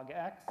 times log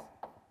x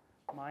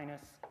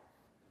minus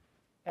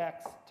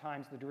x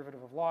times the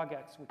derivative of log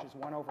x, which is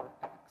 1 over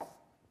x.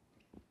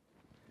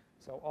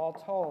 So all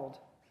told,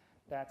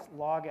 that's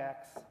log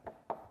x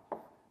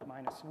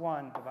minus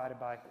 1 divided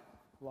by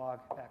log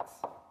x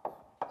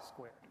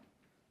squared.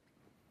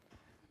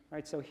 All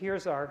right, so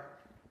here's our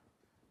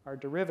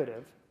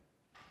derivative.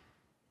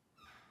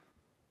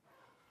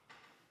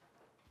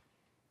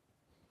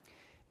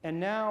 And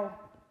now,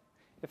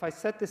 if I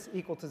set this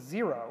equal to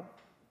 0,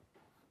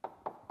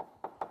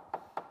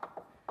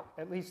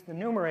 at least the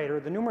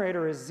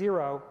numerator is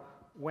 0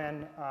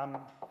 when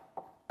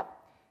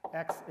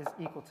x is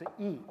equal to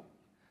e.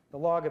 The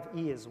log of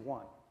e is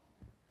 1.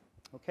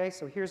 Okay,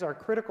 so here's our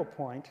critical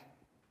point.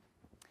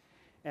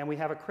 And we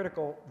have a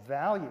critical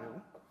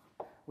value,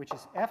 which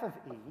is f of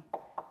e.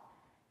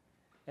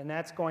 And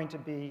that's going to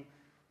be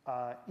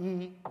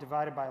e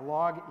divided by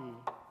log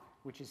e,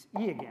 which is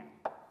e again,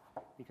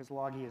 because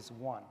log e is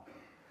 1.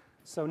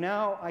 So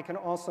now I can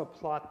also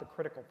plot the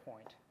critical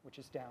point, which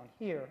is down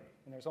here.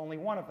 And there's only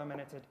one of them, and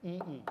it's at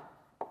EE.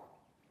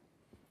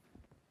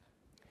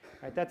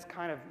 Right, that's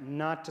kind of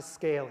not to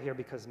scale here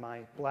because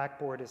my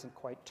blackboard isn't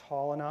quite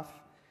tall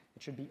enough.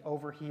 It should be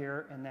over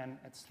here and then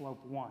at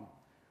slope 1.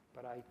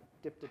 But I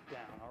dipped it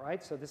down, all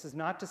right? So this is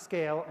not to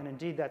scale, and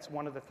indeed that's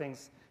one of the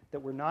things that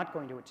we're not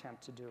going to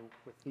attempt to do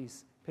with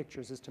these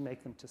pictures is to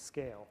make them to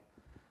scale.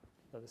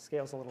 So the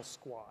scale's a little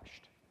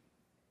squashed.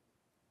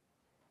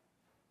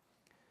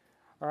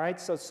 All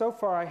right, so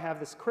far I have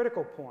this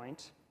critical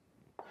point,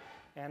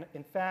 and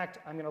in fact,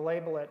 I'm going to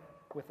label it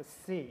with a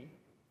C.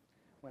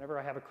 Whenever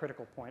I have a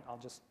critical point, I'll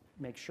just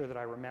make sure that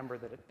I remember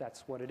that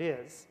that's what it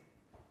is.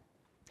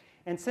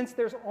 And since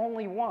there's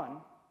only one,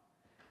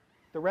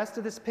 the rest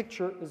of this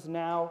picture is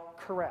now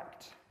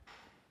correct.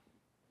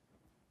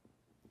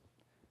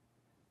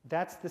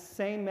 That's the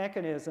same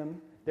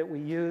mechanism that we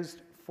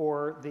used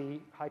for the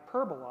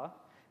hyperbola.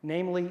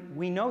 Namely,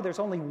 we know there's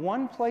only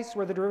one place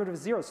where the derivative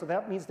is 0, so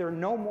that means there are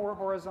no more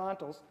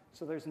horizontals,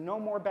 so there's no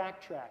more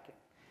backtracking.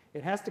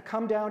 It has to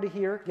come down to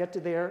here, get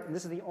to there, and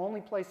this is the only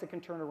place it can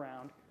turn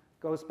around,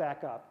 goes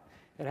back up.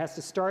 It has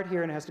to start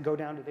here and it has to go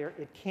down to there.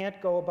 It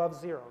can't go above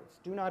 0. It's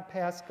do not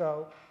pass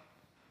go,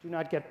 do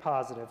not get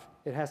positive.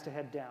 It has to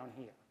head down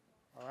here,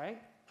 all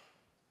right?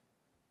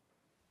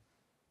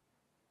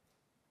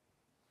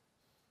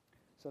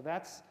 So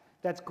that's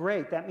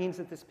great. That means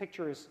that this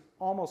picture is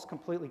almost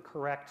completely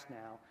correct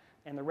now,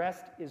 and the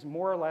rest is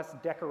more or less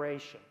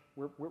decoration.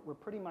 We're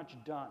pretty much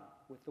done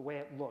with the way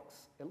it looks,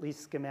 at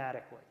least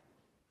schematically.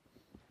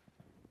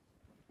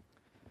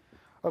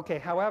 Okay,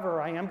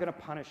 however, I am going to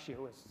punish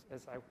you.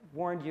 As I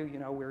warned you,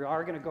 we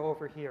are going to go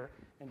over here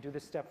and do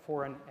this step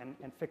 4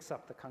 and fix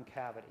up the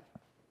concavity,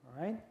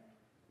 all right?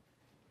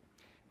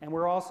 And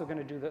we're also going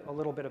to do a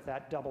little bit of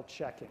that double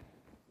checking.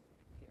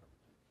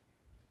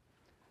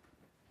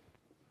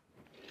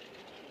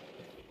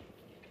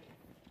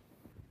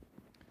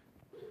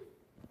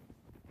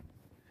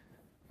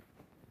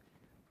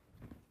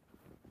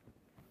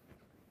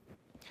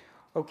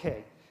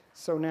 Okay,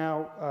 so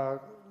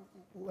now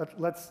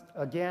let's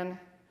again,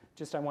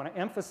 I want to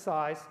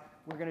emphasize,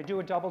 we're going to do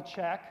a double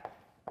check.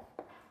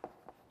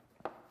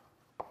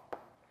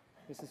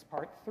 This is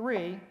part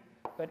 3,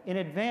 but in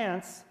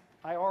advance,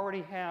 I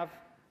already have,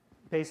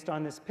 based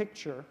on this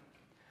picture,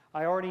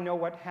 I already know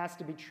what has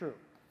to be true,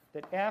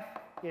 that f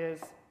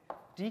is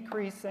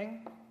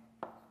decreasing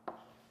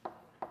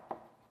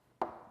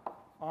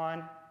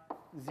on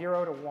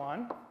 0 to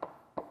 1.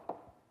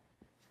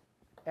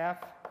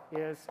 F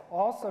is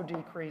also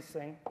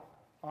decreasing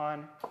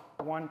on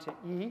 1 to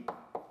e.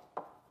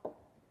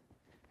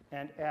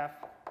 And f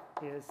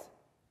is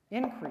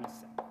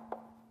increasing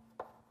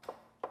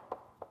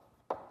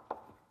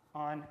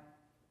on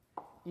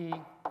e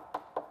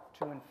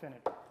to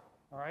infinity.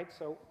 All right,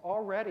 so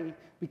already,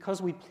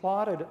 because we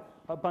plotted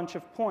a bunch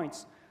of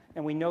points,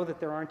 and we know that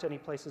there aren't any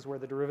places where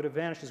the derivative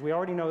vanishes, we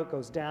already know it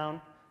goes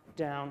down,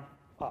 down,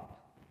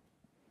 up.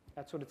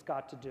 That's what it's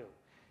got to do.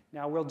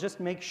 Now, we'll just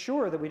make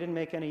sure that we didn't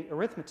make any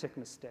arithmetic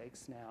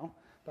mistakes now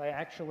by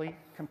actually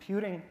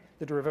computing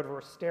the derivative,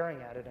 or staring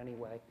at it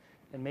anyway,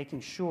 and making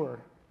sure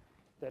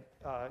that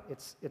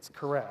it's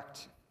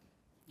correct.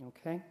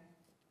 Okay?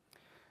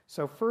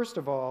 So first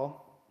of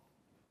all,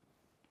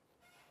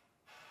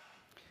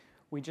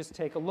 we just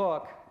take a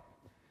look.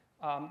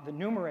 The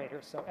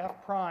numerator, so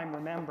f prime,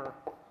 remember,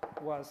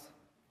 was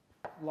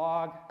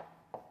log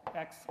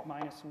x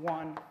minus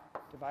 1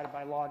 divided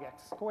by log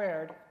x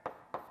squared,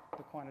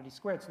 the quantity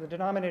squared. So the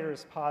denominator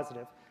is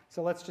positive.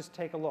 So let's just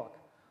take a look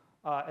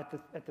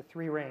at the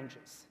 3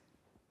 ranges.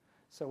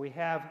 So we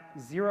have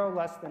 0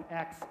 less than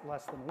x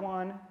less than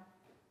 1.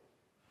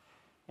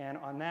 And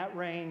on that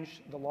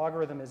range, the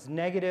logarithm is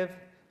negative.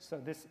 So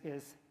this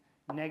is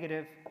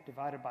negative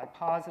divided by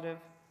positive,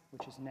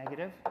 which is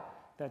negative.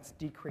 That's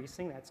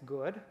decreasing. That's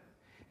good.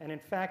 And in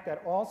fact,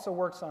 that also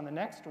works on the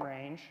next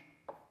range,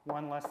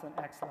 1 less than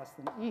x less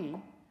than e.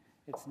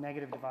 It's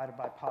negative divided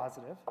by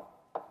positive.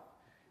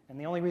 And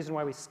the only reason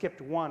why we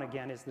skipped 1,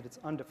 again, is that it's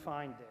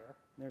undefined there.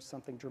 There's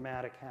something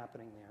dramatic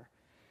happening there.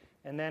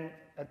 And then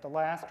at the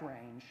last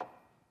range,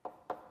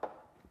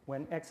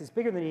 when x is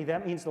bigger than e,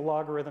 that means the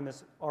logarithm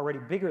is already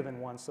bigger than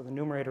 1, so the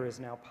numerator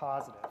is now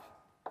positive,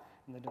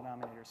 and the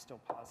denominator is still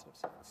positive,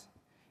 so it's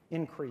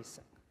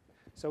increasing.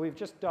 So we've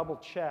just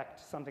double-checked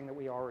something that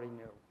we already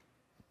knew.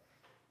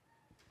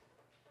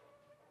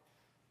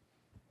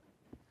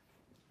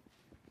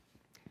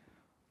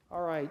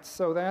 All right,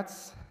 so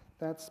that's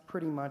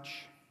pretty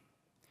much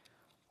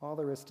all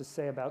there is to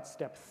say about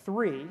step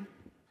 3.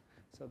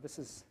 So this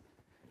is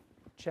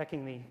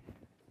checking the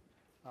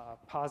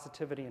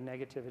positivity and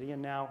negativity.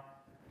 And now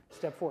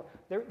step 4.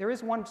 There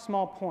is one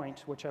small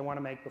point which I want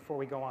to make before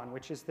we go on,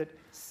 which is that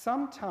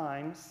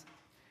sometimes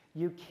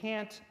you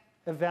can't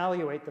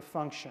evaluate the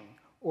function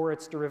or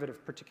its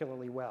derivative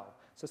particularly well.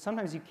 So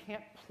sometimes you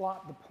can't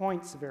plot the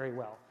points very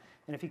well.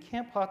 And if you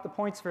can't plot the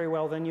points very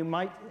well, then you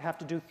might have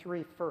to do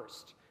 3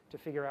 first to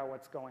figure out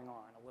what's going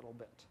on a little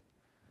bit.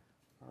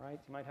 All right,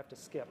 you might have to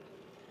skip.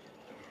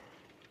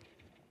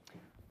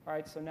 All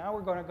right, so now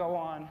we're going to go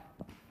on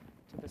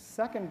to the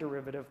second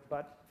derivative,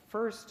 but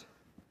first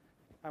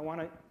I want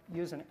to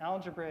use an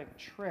algebraic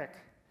trick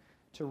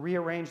to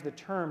rearrange the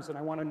terms, and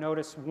I want to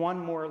notice one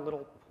more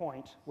little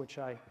point, which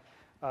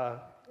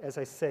as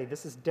I say,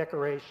 this is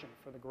decoration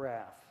for the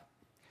graph.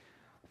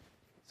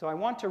 So I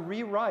want to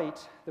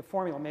rewrite the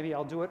formula. Maybe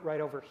I'll do it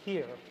right over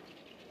here.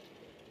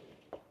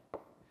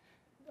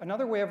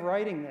 Another way of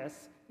writing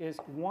this is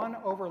 1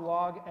 over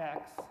log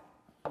x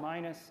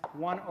minus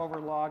 1 over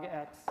log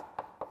x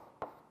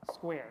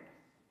squared.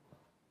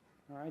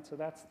 All right, so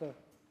that's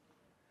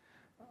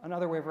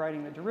another way of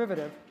writing the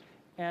derivative.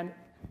 And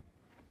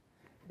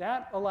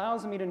that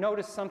allows me to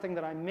notice something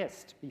that I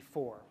missed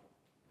before.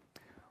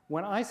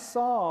 When I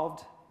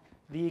solved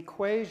the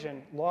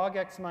equation log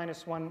x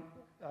minus 1,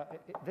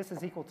 this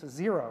is equal to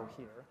 0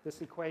 here,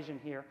 this equation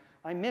here,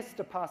 I missed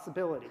a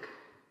possibility.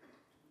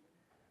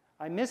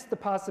 I missed the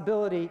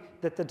possibility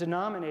that the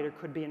denominator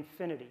could be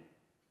infinity.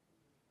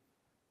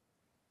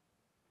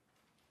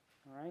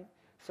 All right?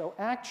 So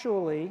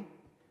actually,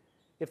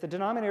 if the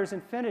denominator is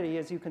infinity,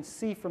 as you can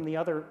see from the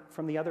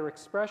other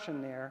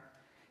expression there,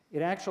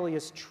 it actually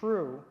is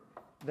true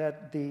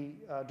that the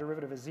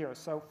derivative is 0.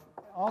 So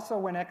also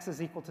when x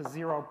is equal to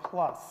 0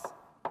 plus,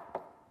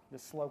 the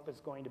slope is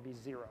going to be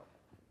 0. All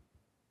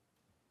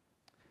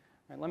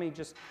right, let me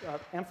just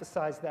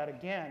emphasize that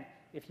again.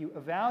 If you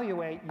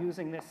evaluate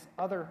using this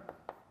other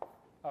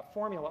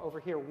formula over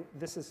here,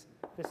 this is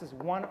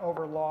 1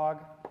 over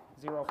log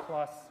 0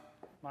 plus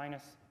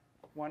minus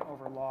 1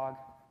 over log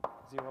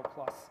 0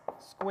 plus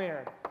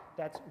squared.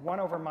 That's 1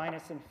 over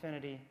minus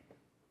infinity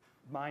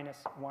minus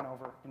 1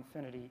 over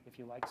infinity, if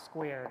you like,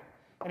 squared.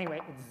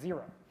 Anyway, it's 0.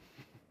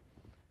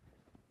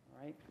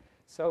 All right?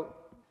 So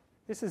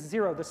this is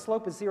 0. The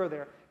slope is 0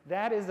 there.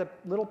 That is a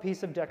little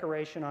piece of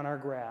decoration on our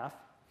graph.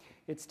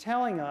 It's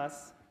telling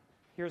us,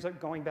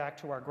 going back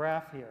to our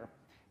graph here,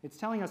 it's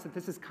telling us that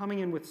this is coming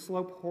in with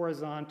slope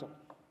horizontal.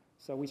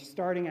 So we're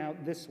starting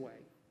out this way.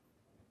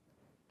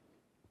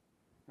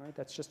 All right,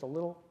 that's just a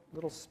little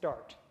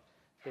start.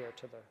 there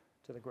to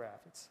the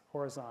graph. It's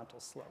horizontal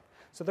slope.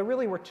 So there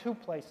really were two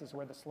places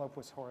where the slope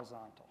was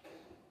horizontal.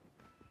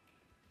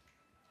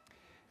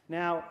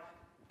 Now,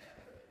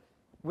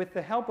 with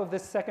the help of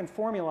this second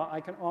formula, I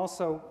can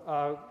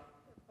also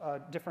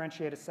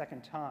differentiate a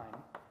second time.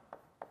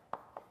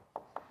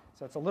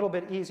 So it's a little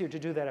bit easier to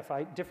do that. If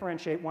I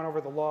differentiate 1 over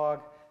the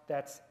log,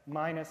 that's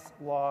minus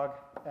log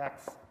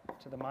x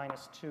to the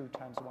minus 2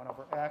 times 1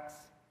 over x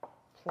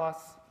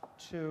plus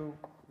 2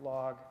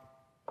 log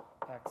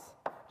x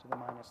to the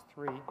minus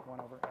 3, 1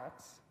 over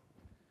x.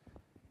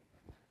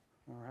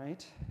 All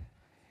right.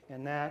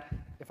 And that,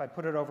 if I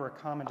put it over a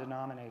common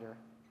denominator,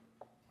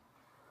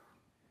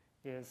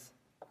 is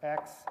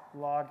x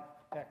log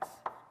x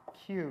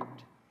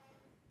cubed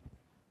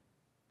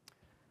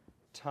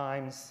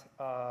times,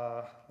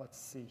 let's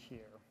see here.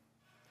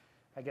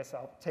 I guess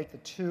I'll take the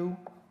 2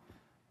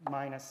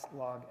 minus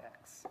log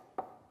x.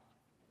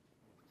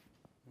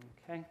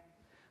 Okay?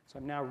 So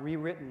I've now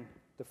rewritten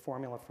the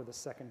formula for the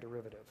second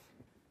derivative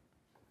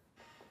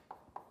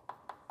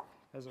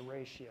as a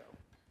ratio.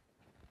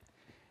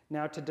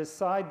 Now, to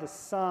decide the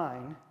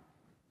sign,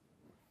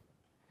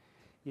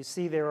 you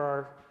see there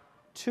are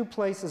two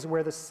places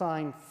where the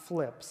sign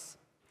flips.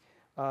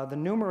 The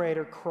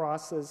numerator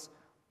crosses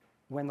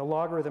when the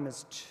logarithm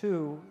is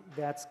 2,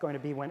 that's going to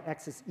be when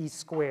x is e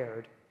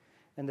squared.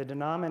 And the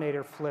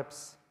denominator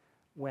flips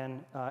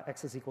when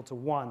x is equal to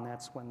 1.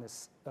 That's when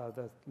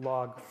the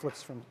log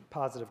flips from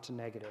positive to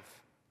negative.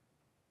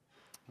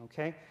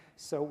 Okay?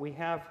 So we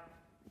have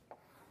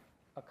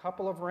a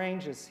couple of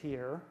ranges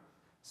here.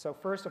 So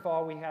first of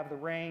all, we have the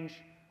range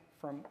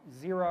from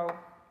 0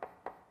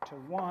 to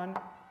 1.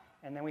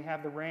 And then we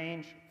have the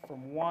range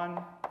from 1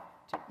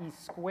 to e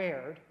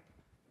squared.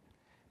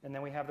 And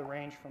then we have the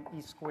range from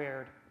e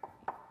squared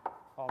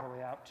all the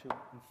way out to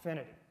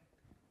infinity.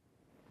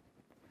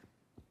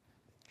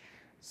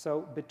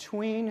 So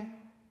between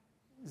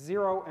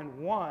 0 and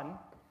 1,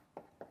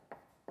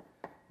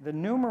 the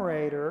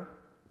numerator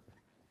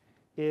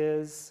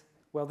is,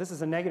 well, this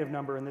is a negative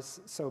number, and this,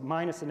 so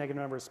minus a negative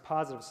number is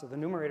positive. So the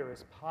numerator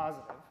is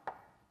positive.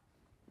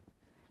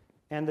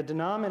 And the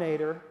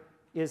denominator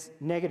is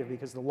negative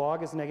because the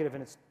log is negative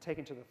and it's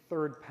taken to the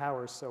third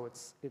power, so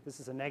this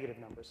is a negative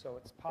number. So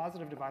it's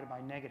positive divided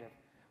by negative,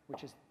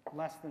 which is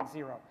less than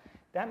 0.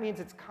 That means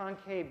it's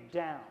concave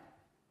down,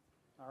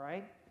 all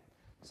right?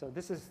 So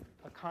this is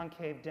a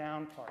concave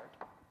down part.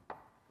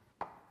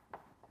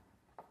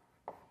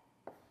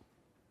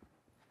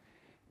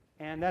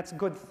 And that's a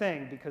good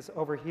thing because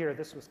over here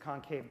this was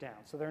concave down.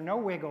 So there are no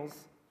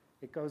wiggles.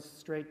 It goes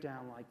straight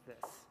down like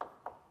this.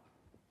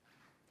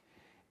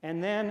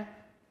 And then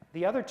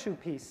the other two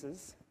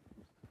pieces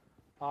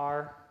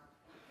are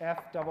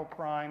f double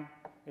prime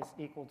is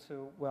equal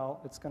to, well,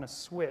 it's going to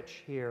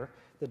switch here.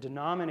 The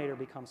denominator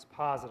becomes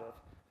positive,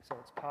 so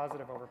it's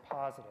positive over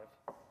positive.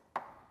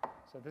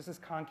 So this is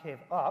concave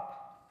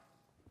up.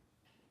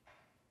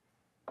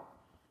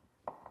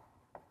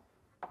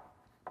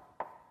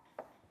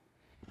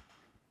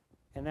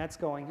 And that's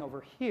going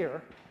over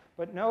here.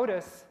 But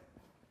notice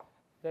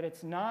that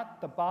it's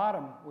not the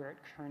bottom where it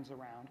turns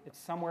around. It's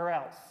somewhere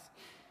else.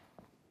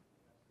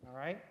 All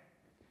right?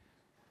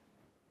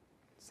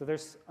 So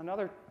there's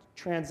another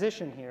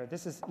transition here.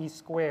 This is e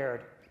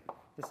squared.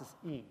 This is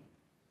e.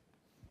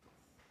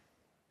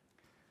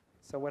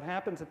 So what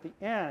happens at the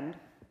end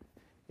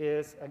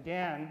is,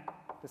 again,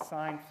 the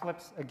sign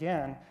flips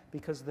again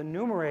because the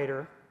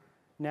numerator,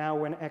 now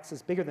when x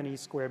is bigger than e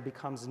squared,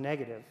 becomes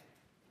negative.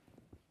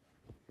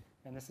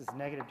 And this is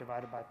negative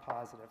divided by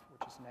positive,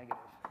 which is negative.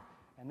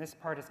 And this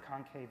part is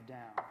concave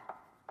down.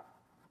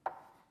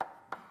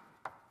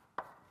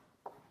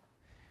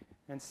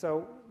 And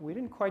so we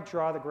didn't quite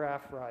draw the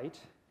graph right.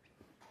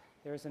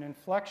 There's an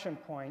inflection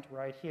point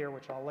right here,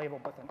 which I'll label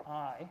with an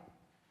I.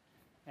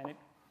 And it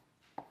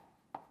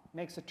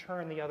makes a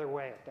turn the other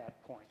way at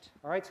that point.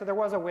 All right, so there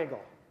was a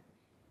wiggle.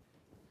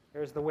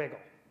 There's the wiggle.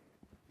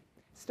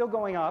 Still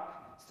going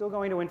up, still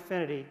going to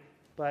infinity,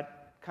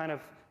 but kind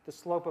of the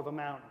slope of a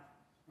mountain.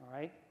 All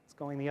right, it's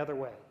going the other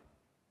way.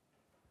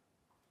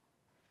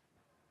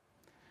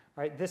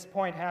 All right, this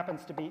point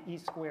happens to be e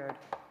squared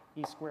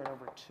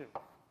over 2.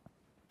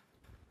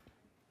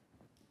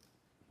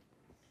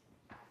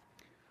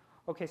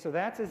 Okay, so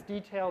that's as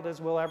detailed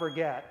as we'll ever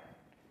get.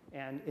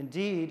 And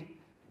indeed,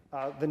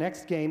 the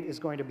next game is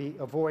going to be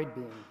to avoid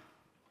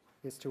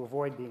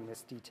being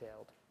this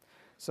detailed.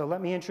 So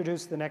let me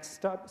introduce the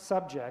next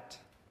subject,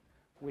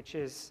 which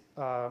is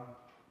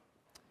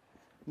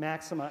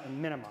maxima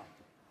and minima.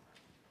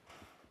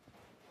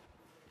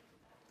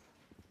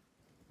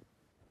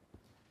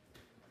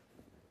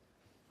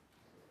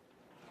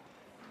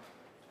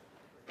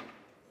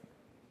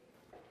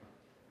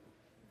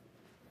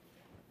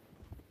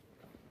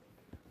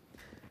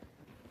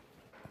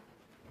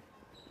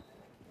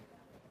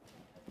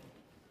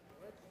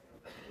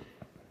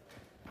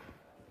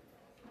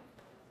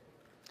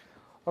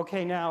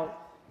 Okay, now,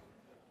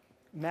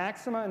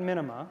 maxima and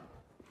minima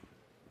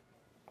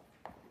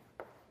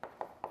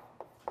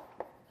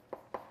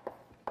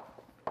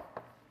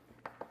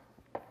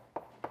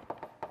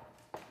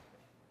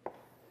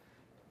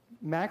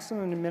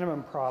maximum and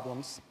minimum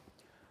problems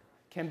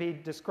can be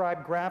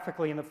described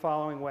graphically in the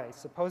following way.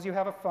 Suppose you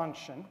have a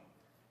function.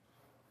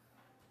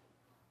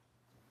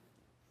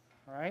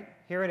 All right,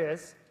 here it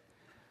is.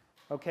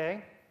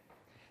 Okay.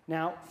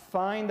 Now,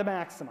 find the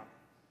maximum.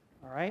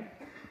 All right.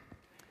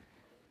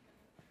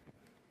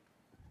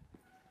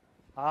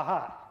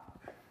 Aha.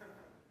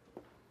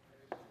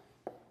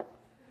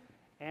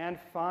 And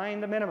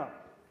find the minimum.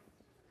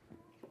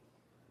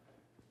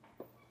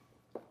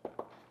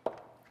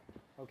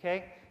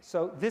 Okay,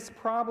 so this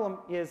problem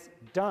is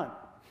done.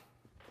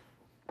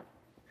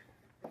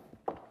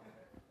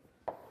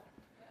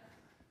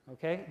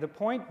 Okay, the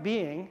point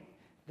being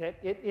that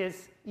it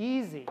is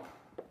easy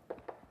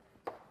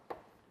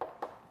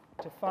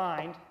to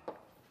find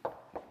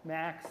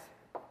max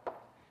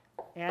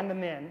and the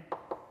min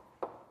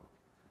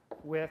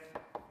with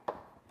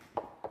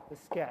the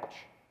sketch.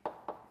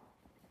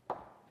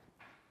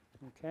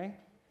 Okay?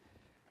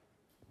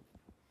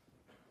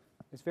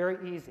 It's very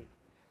easy.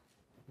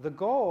 The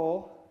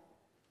goal,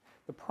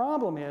 the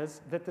problem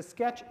is that the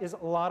sketch is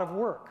a lot of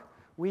work.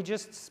 We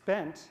just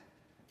spent,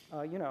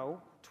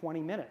 20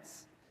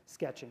 minutes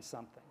sketching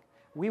something.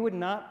 We would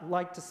not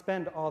like to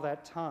spend all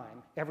that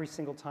time every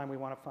single time we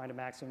want to find a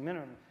maximum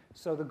minimum.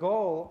 So the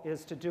goal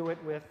is to do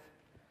it with,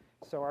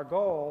 so our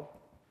goal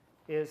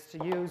is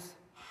to use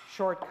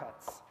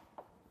shortcuts.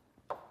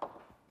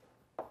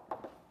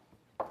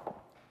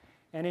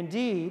 And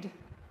indeed,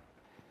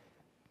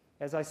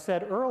 as I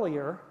said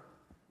earlier,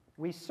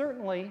 we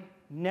certainly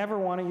never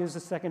want to use the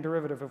second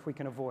derivative if we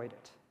can avoid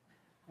it.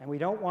 And we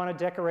don't want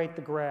to decorate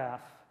the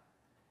graph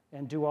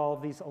and do all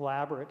of these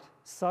elaborate,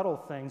 subtle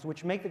things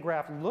which make the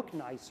graph look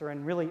nicer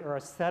and really are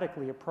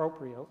aesthetically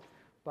appropriate,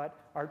 but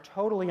are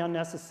totally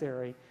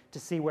unnecessary to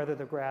see whether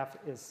the graph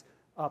is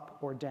up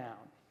or down.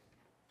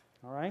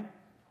 All right?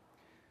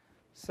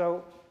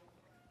 So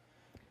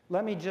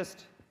let me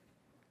just,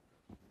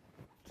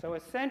 so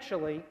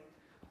essentially,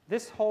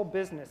 this whole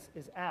business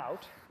is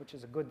out, which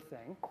is a good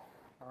thing.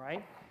 All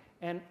right?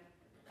 And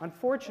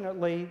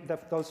unfortunately,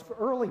 those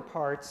early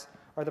parts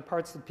are the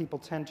parts that people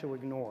tend to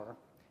ignore,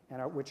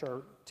 and which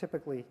are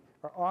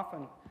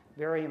often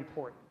very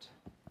important.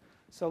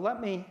 So let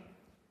me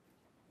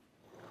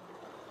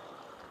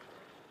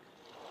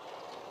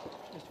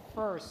just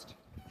first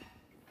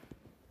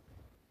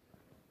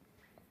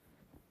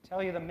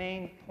tell you the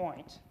main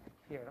point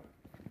here.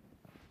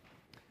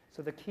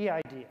 So the key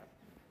idea.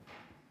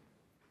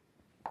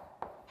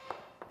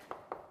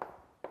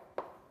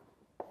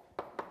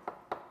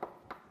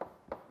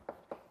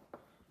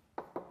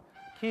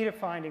 Key to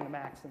finding the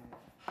maximum.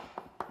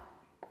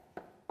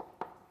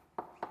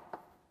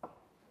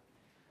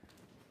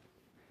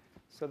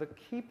 So the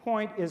key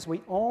point is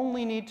we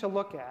only need to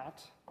look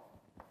at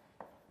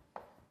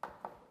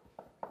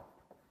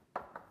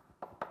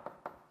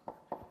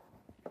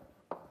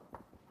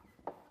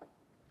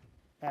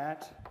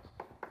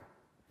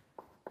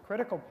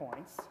critical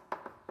points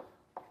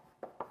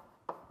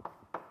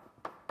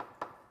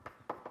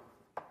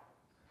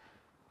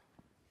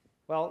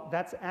Well,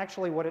 that's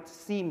actually what it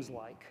seems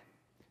like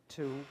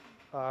to,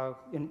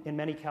 in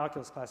many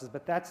calculus classes,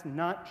 but that's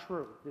not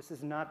true. This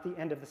is not the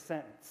end of the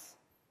sentence.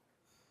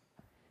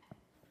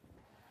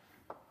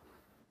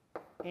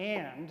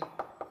 And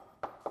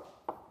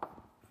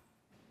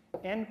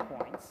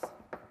endpoints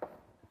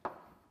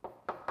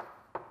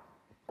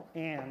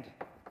and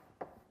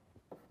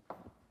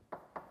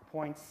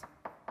points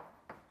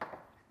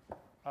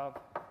of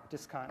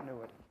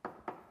discontinuity.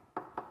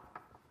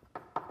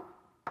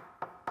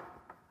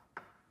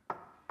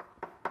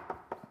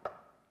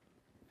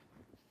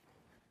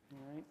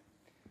 All right.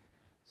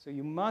 So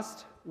you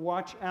must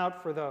watch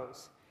out for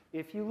those.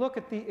 If you look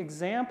at the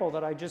example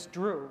that I just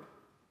drew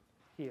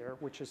here,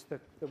 which is the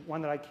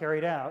one that I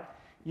carried out,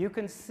 you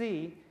can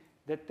see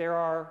that there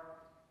are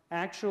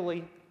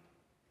actually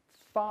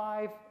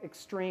 5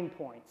 extreme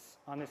points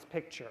on this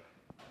picture.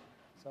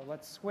 So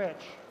let's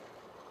switch,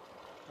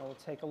 and we'll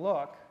take a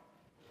look.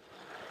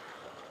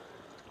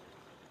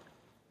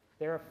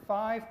 There are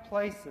 5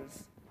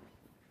 places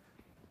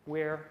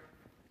where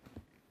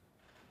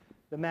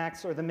the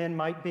max or the min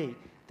might be.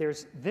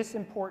 There's this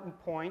important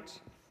point.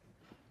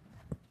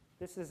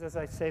 This is, as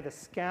I say, the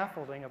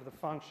scaffolding of the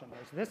function.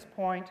 There's this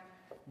point,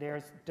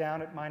 there's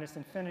down at minus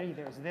infinity,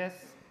 there's this,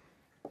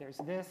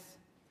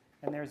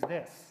 and there's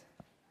this.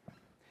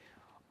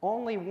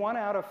 Only 1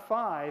 out of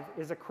 5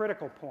 is a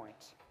critical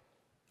point.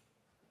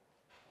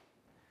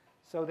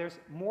 So there's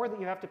more that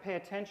you have to pay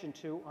attention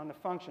to on the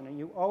function, and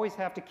you always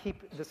have to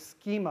keep the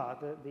schema,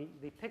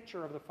 the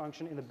picture of the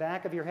function in the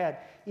back of your head,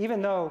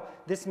 even though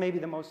this may be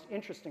the most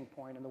interesting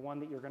point and the one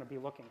that you're going to be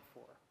looking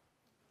for.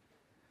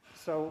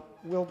 So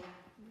we'll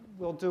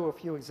do a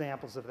few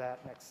examples of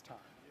that next time.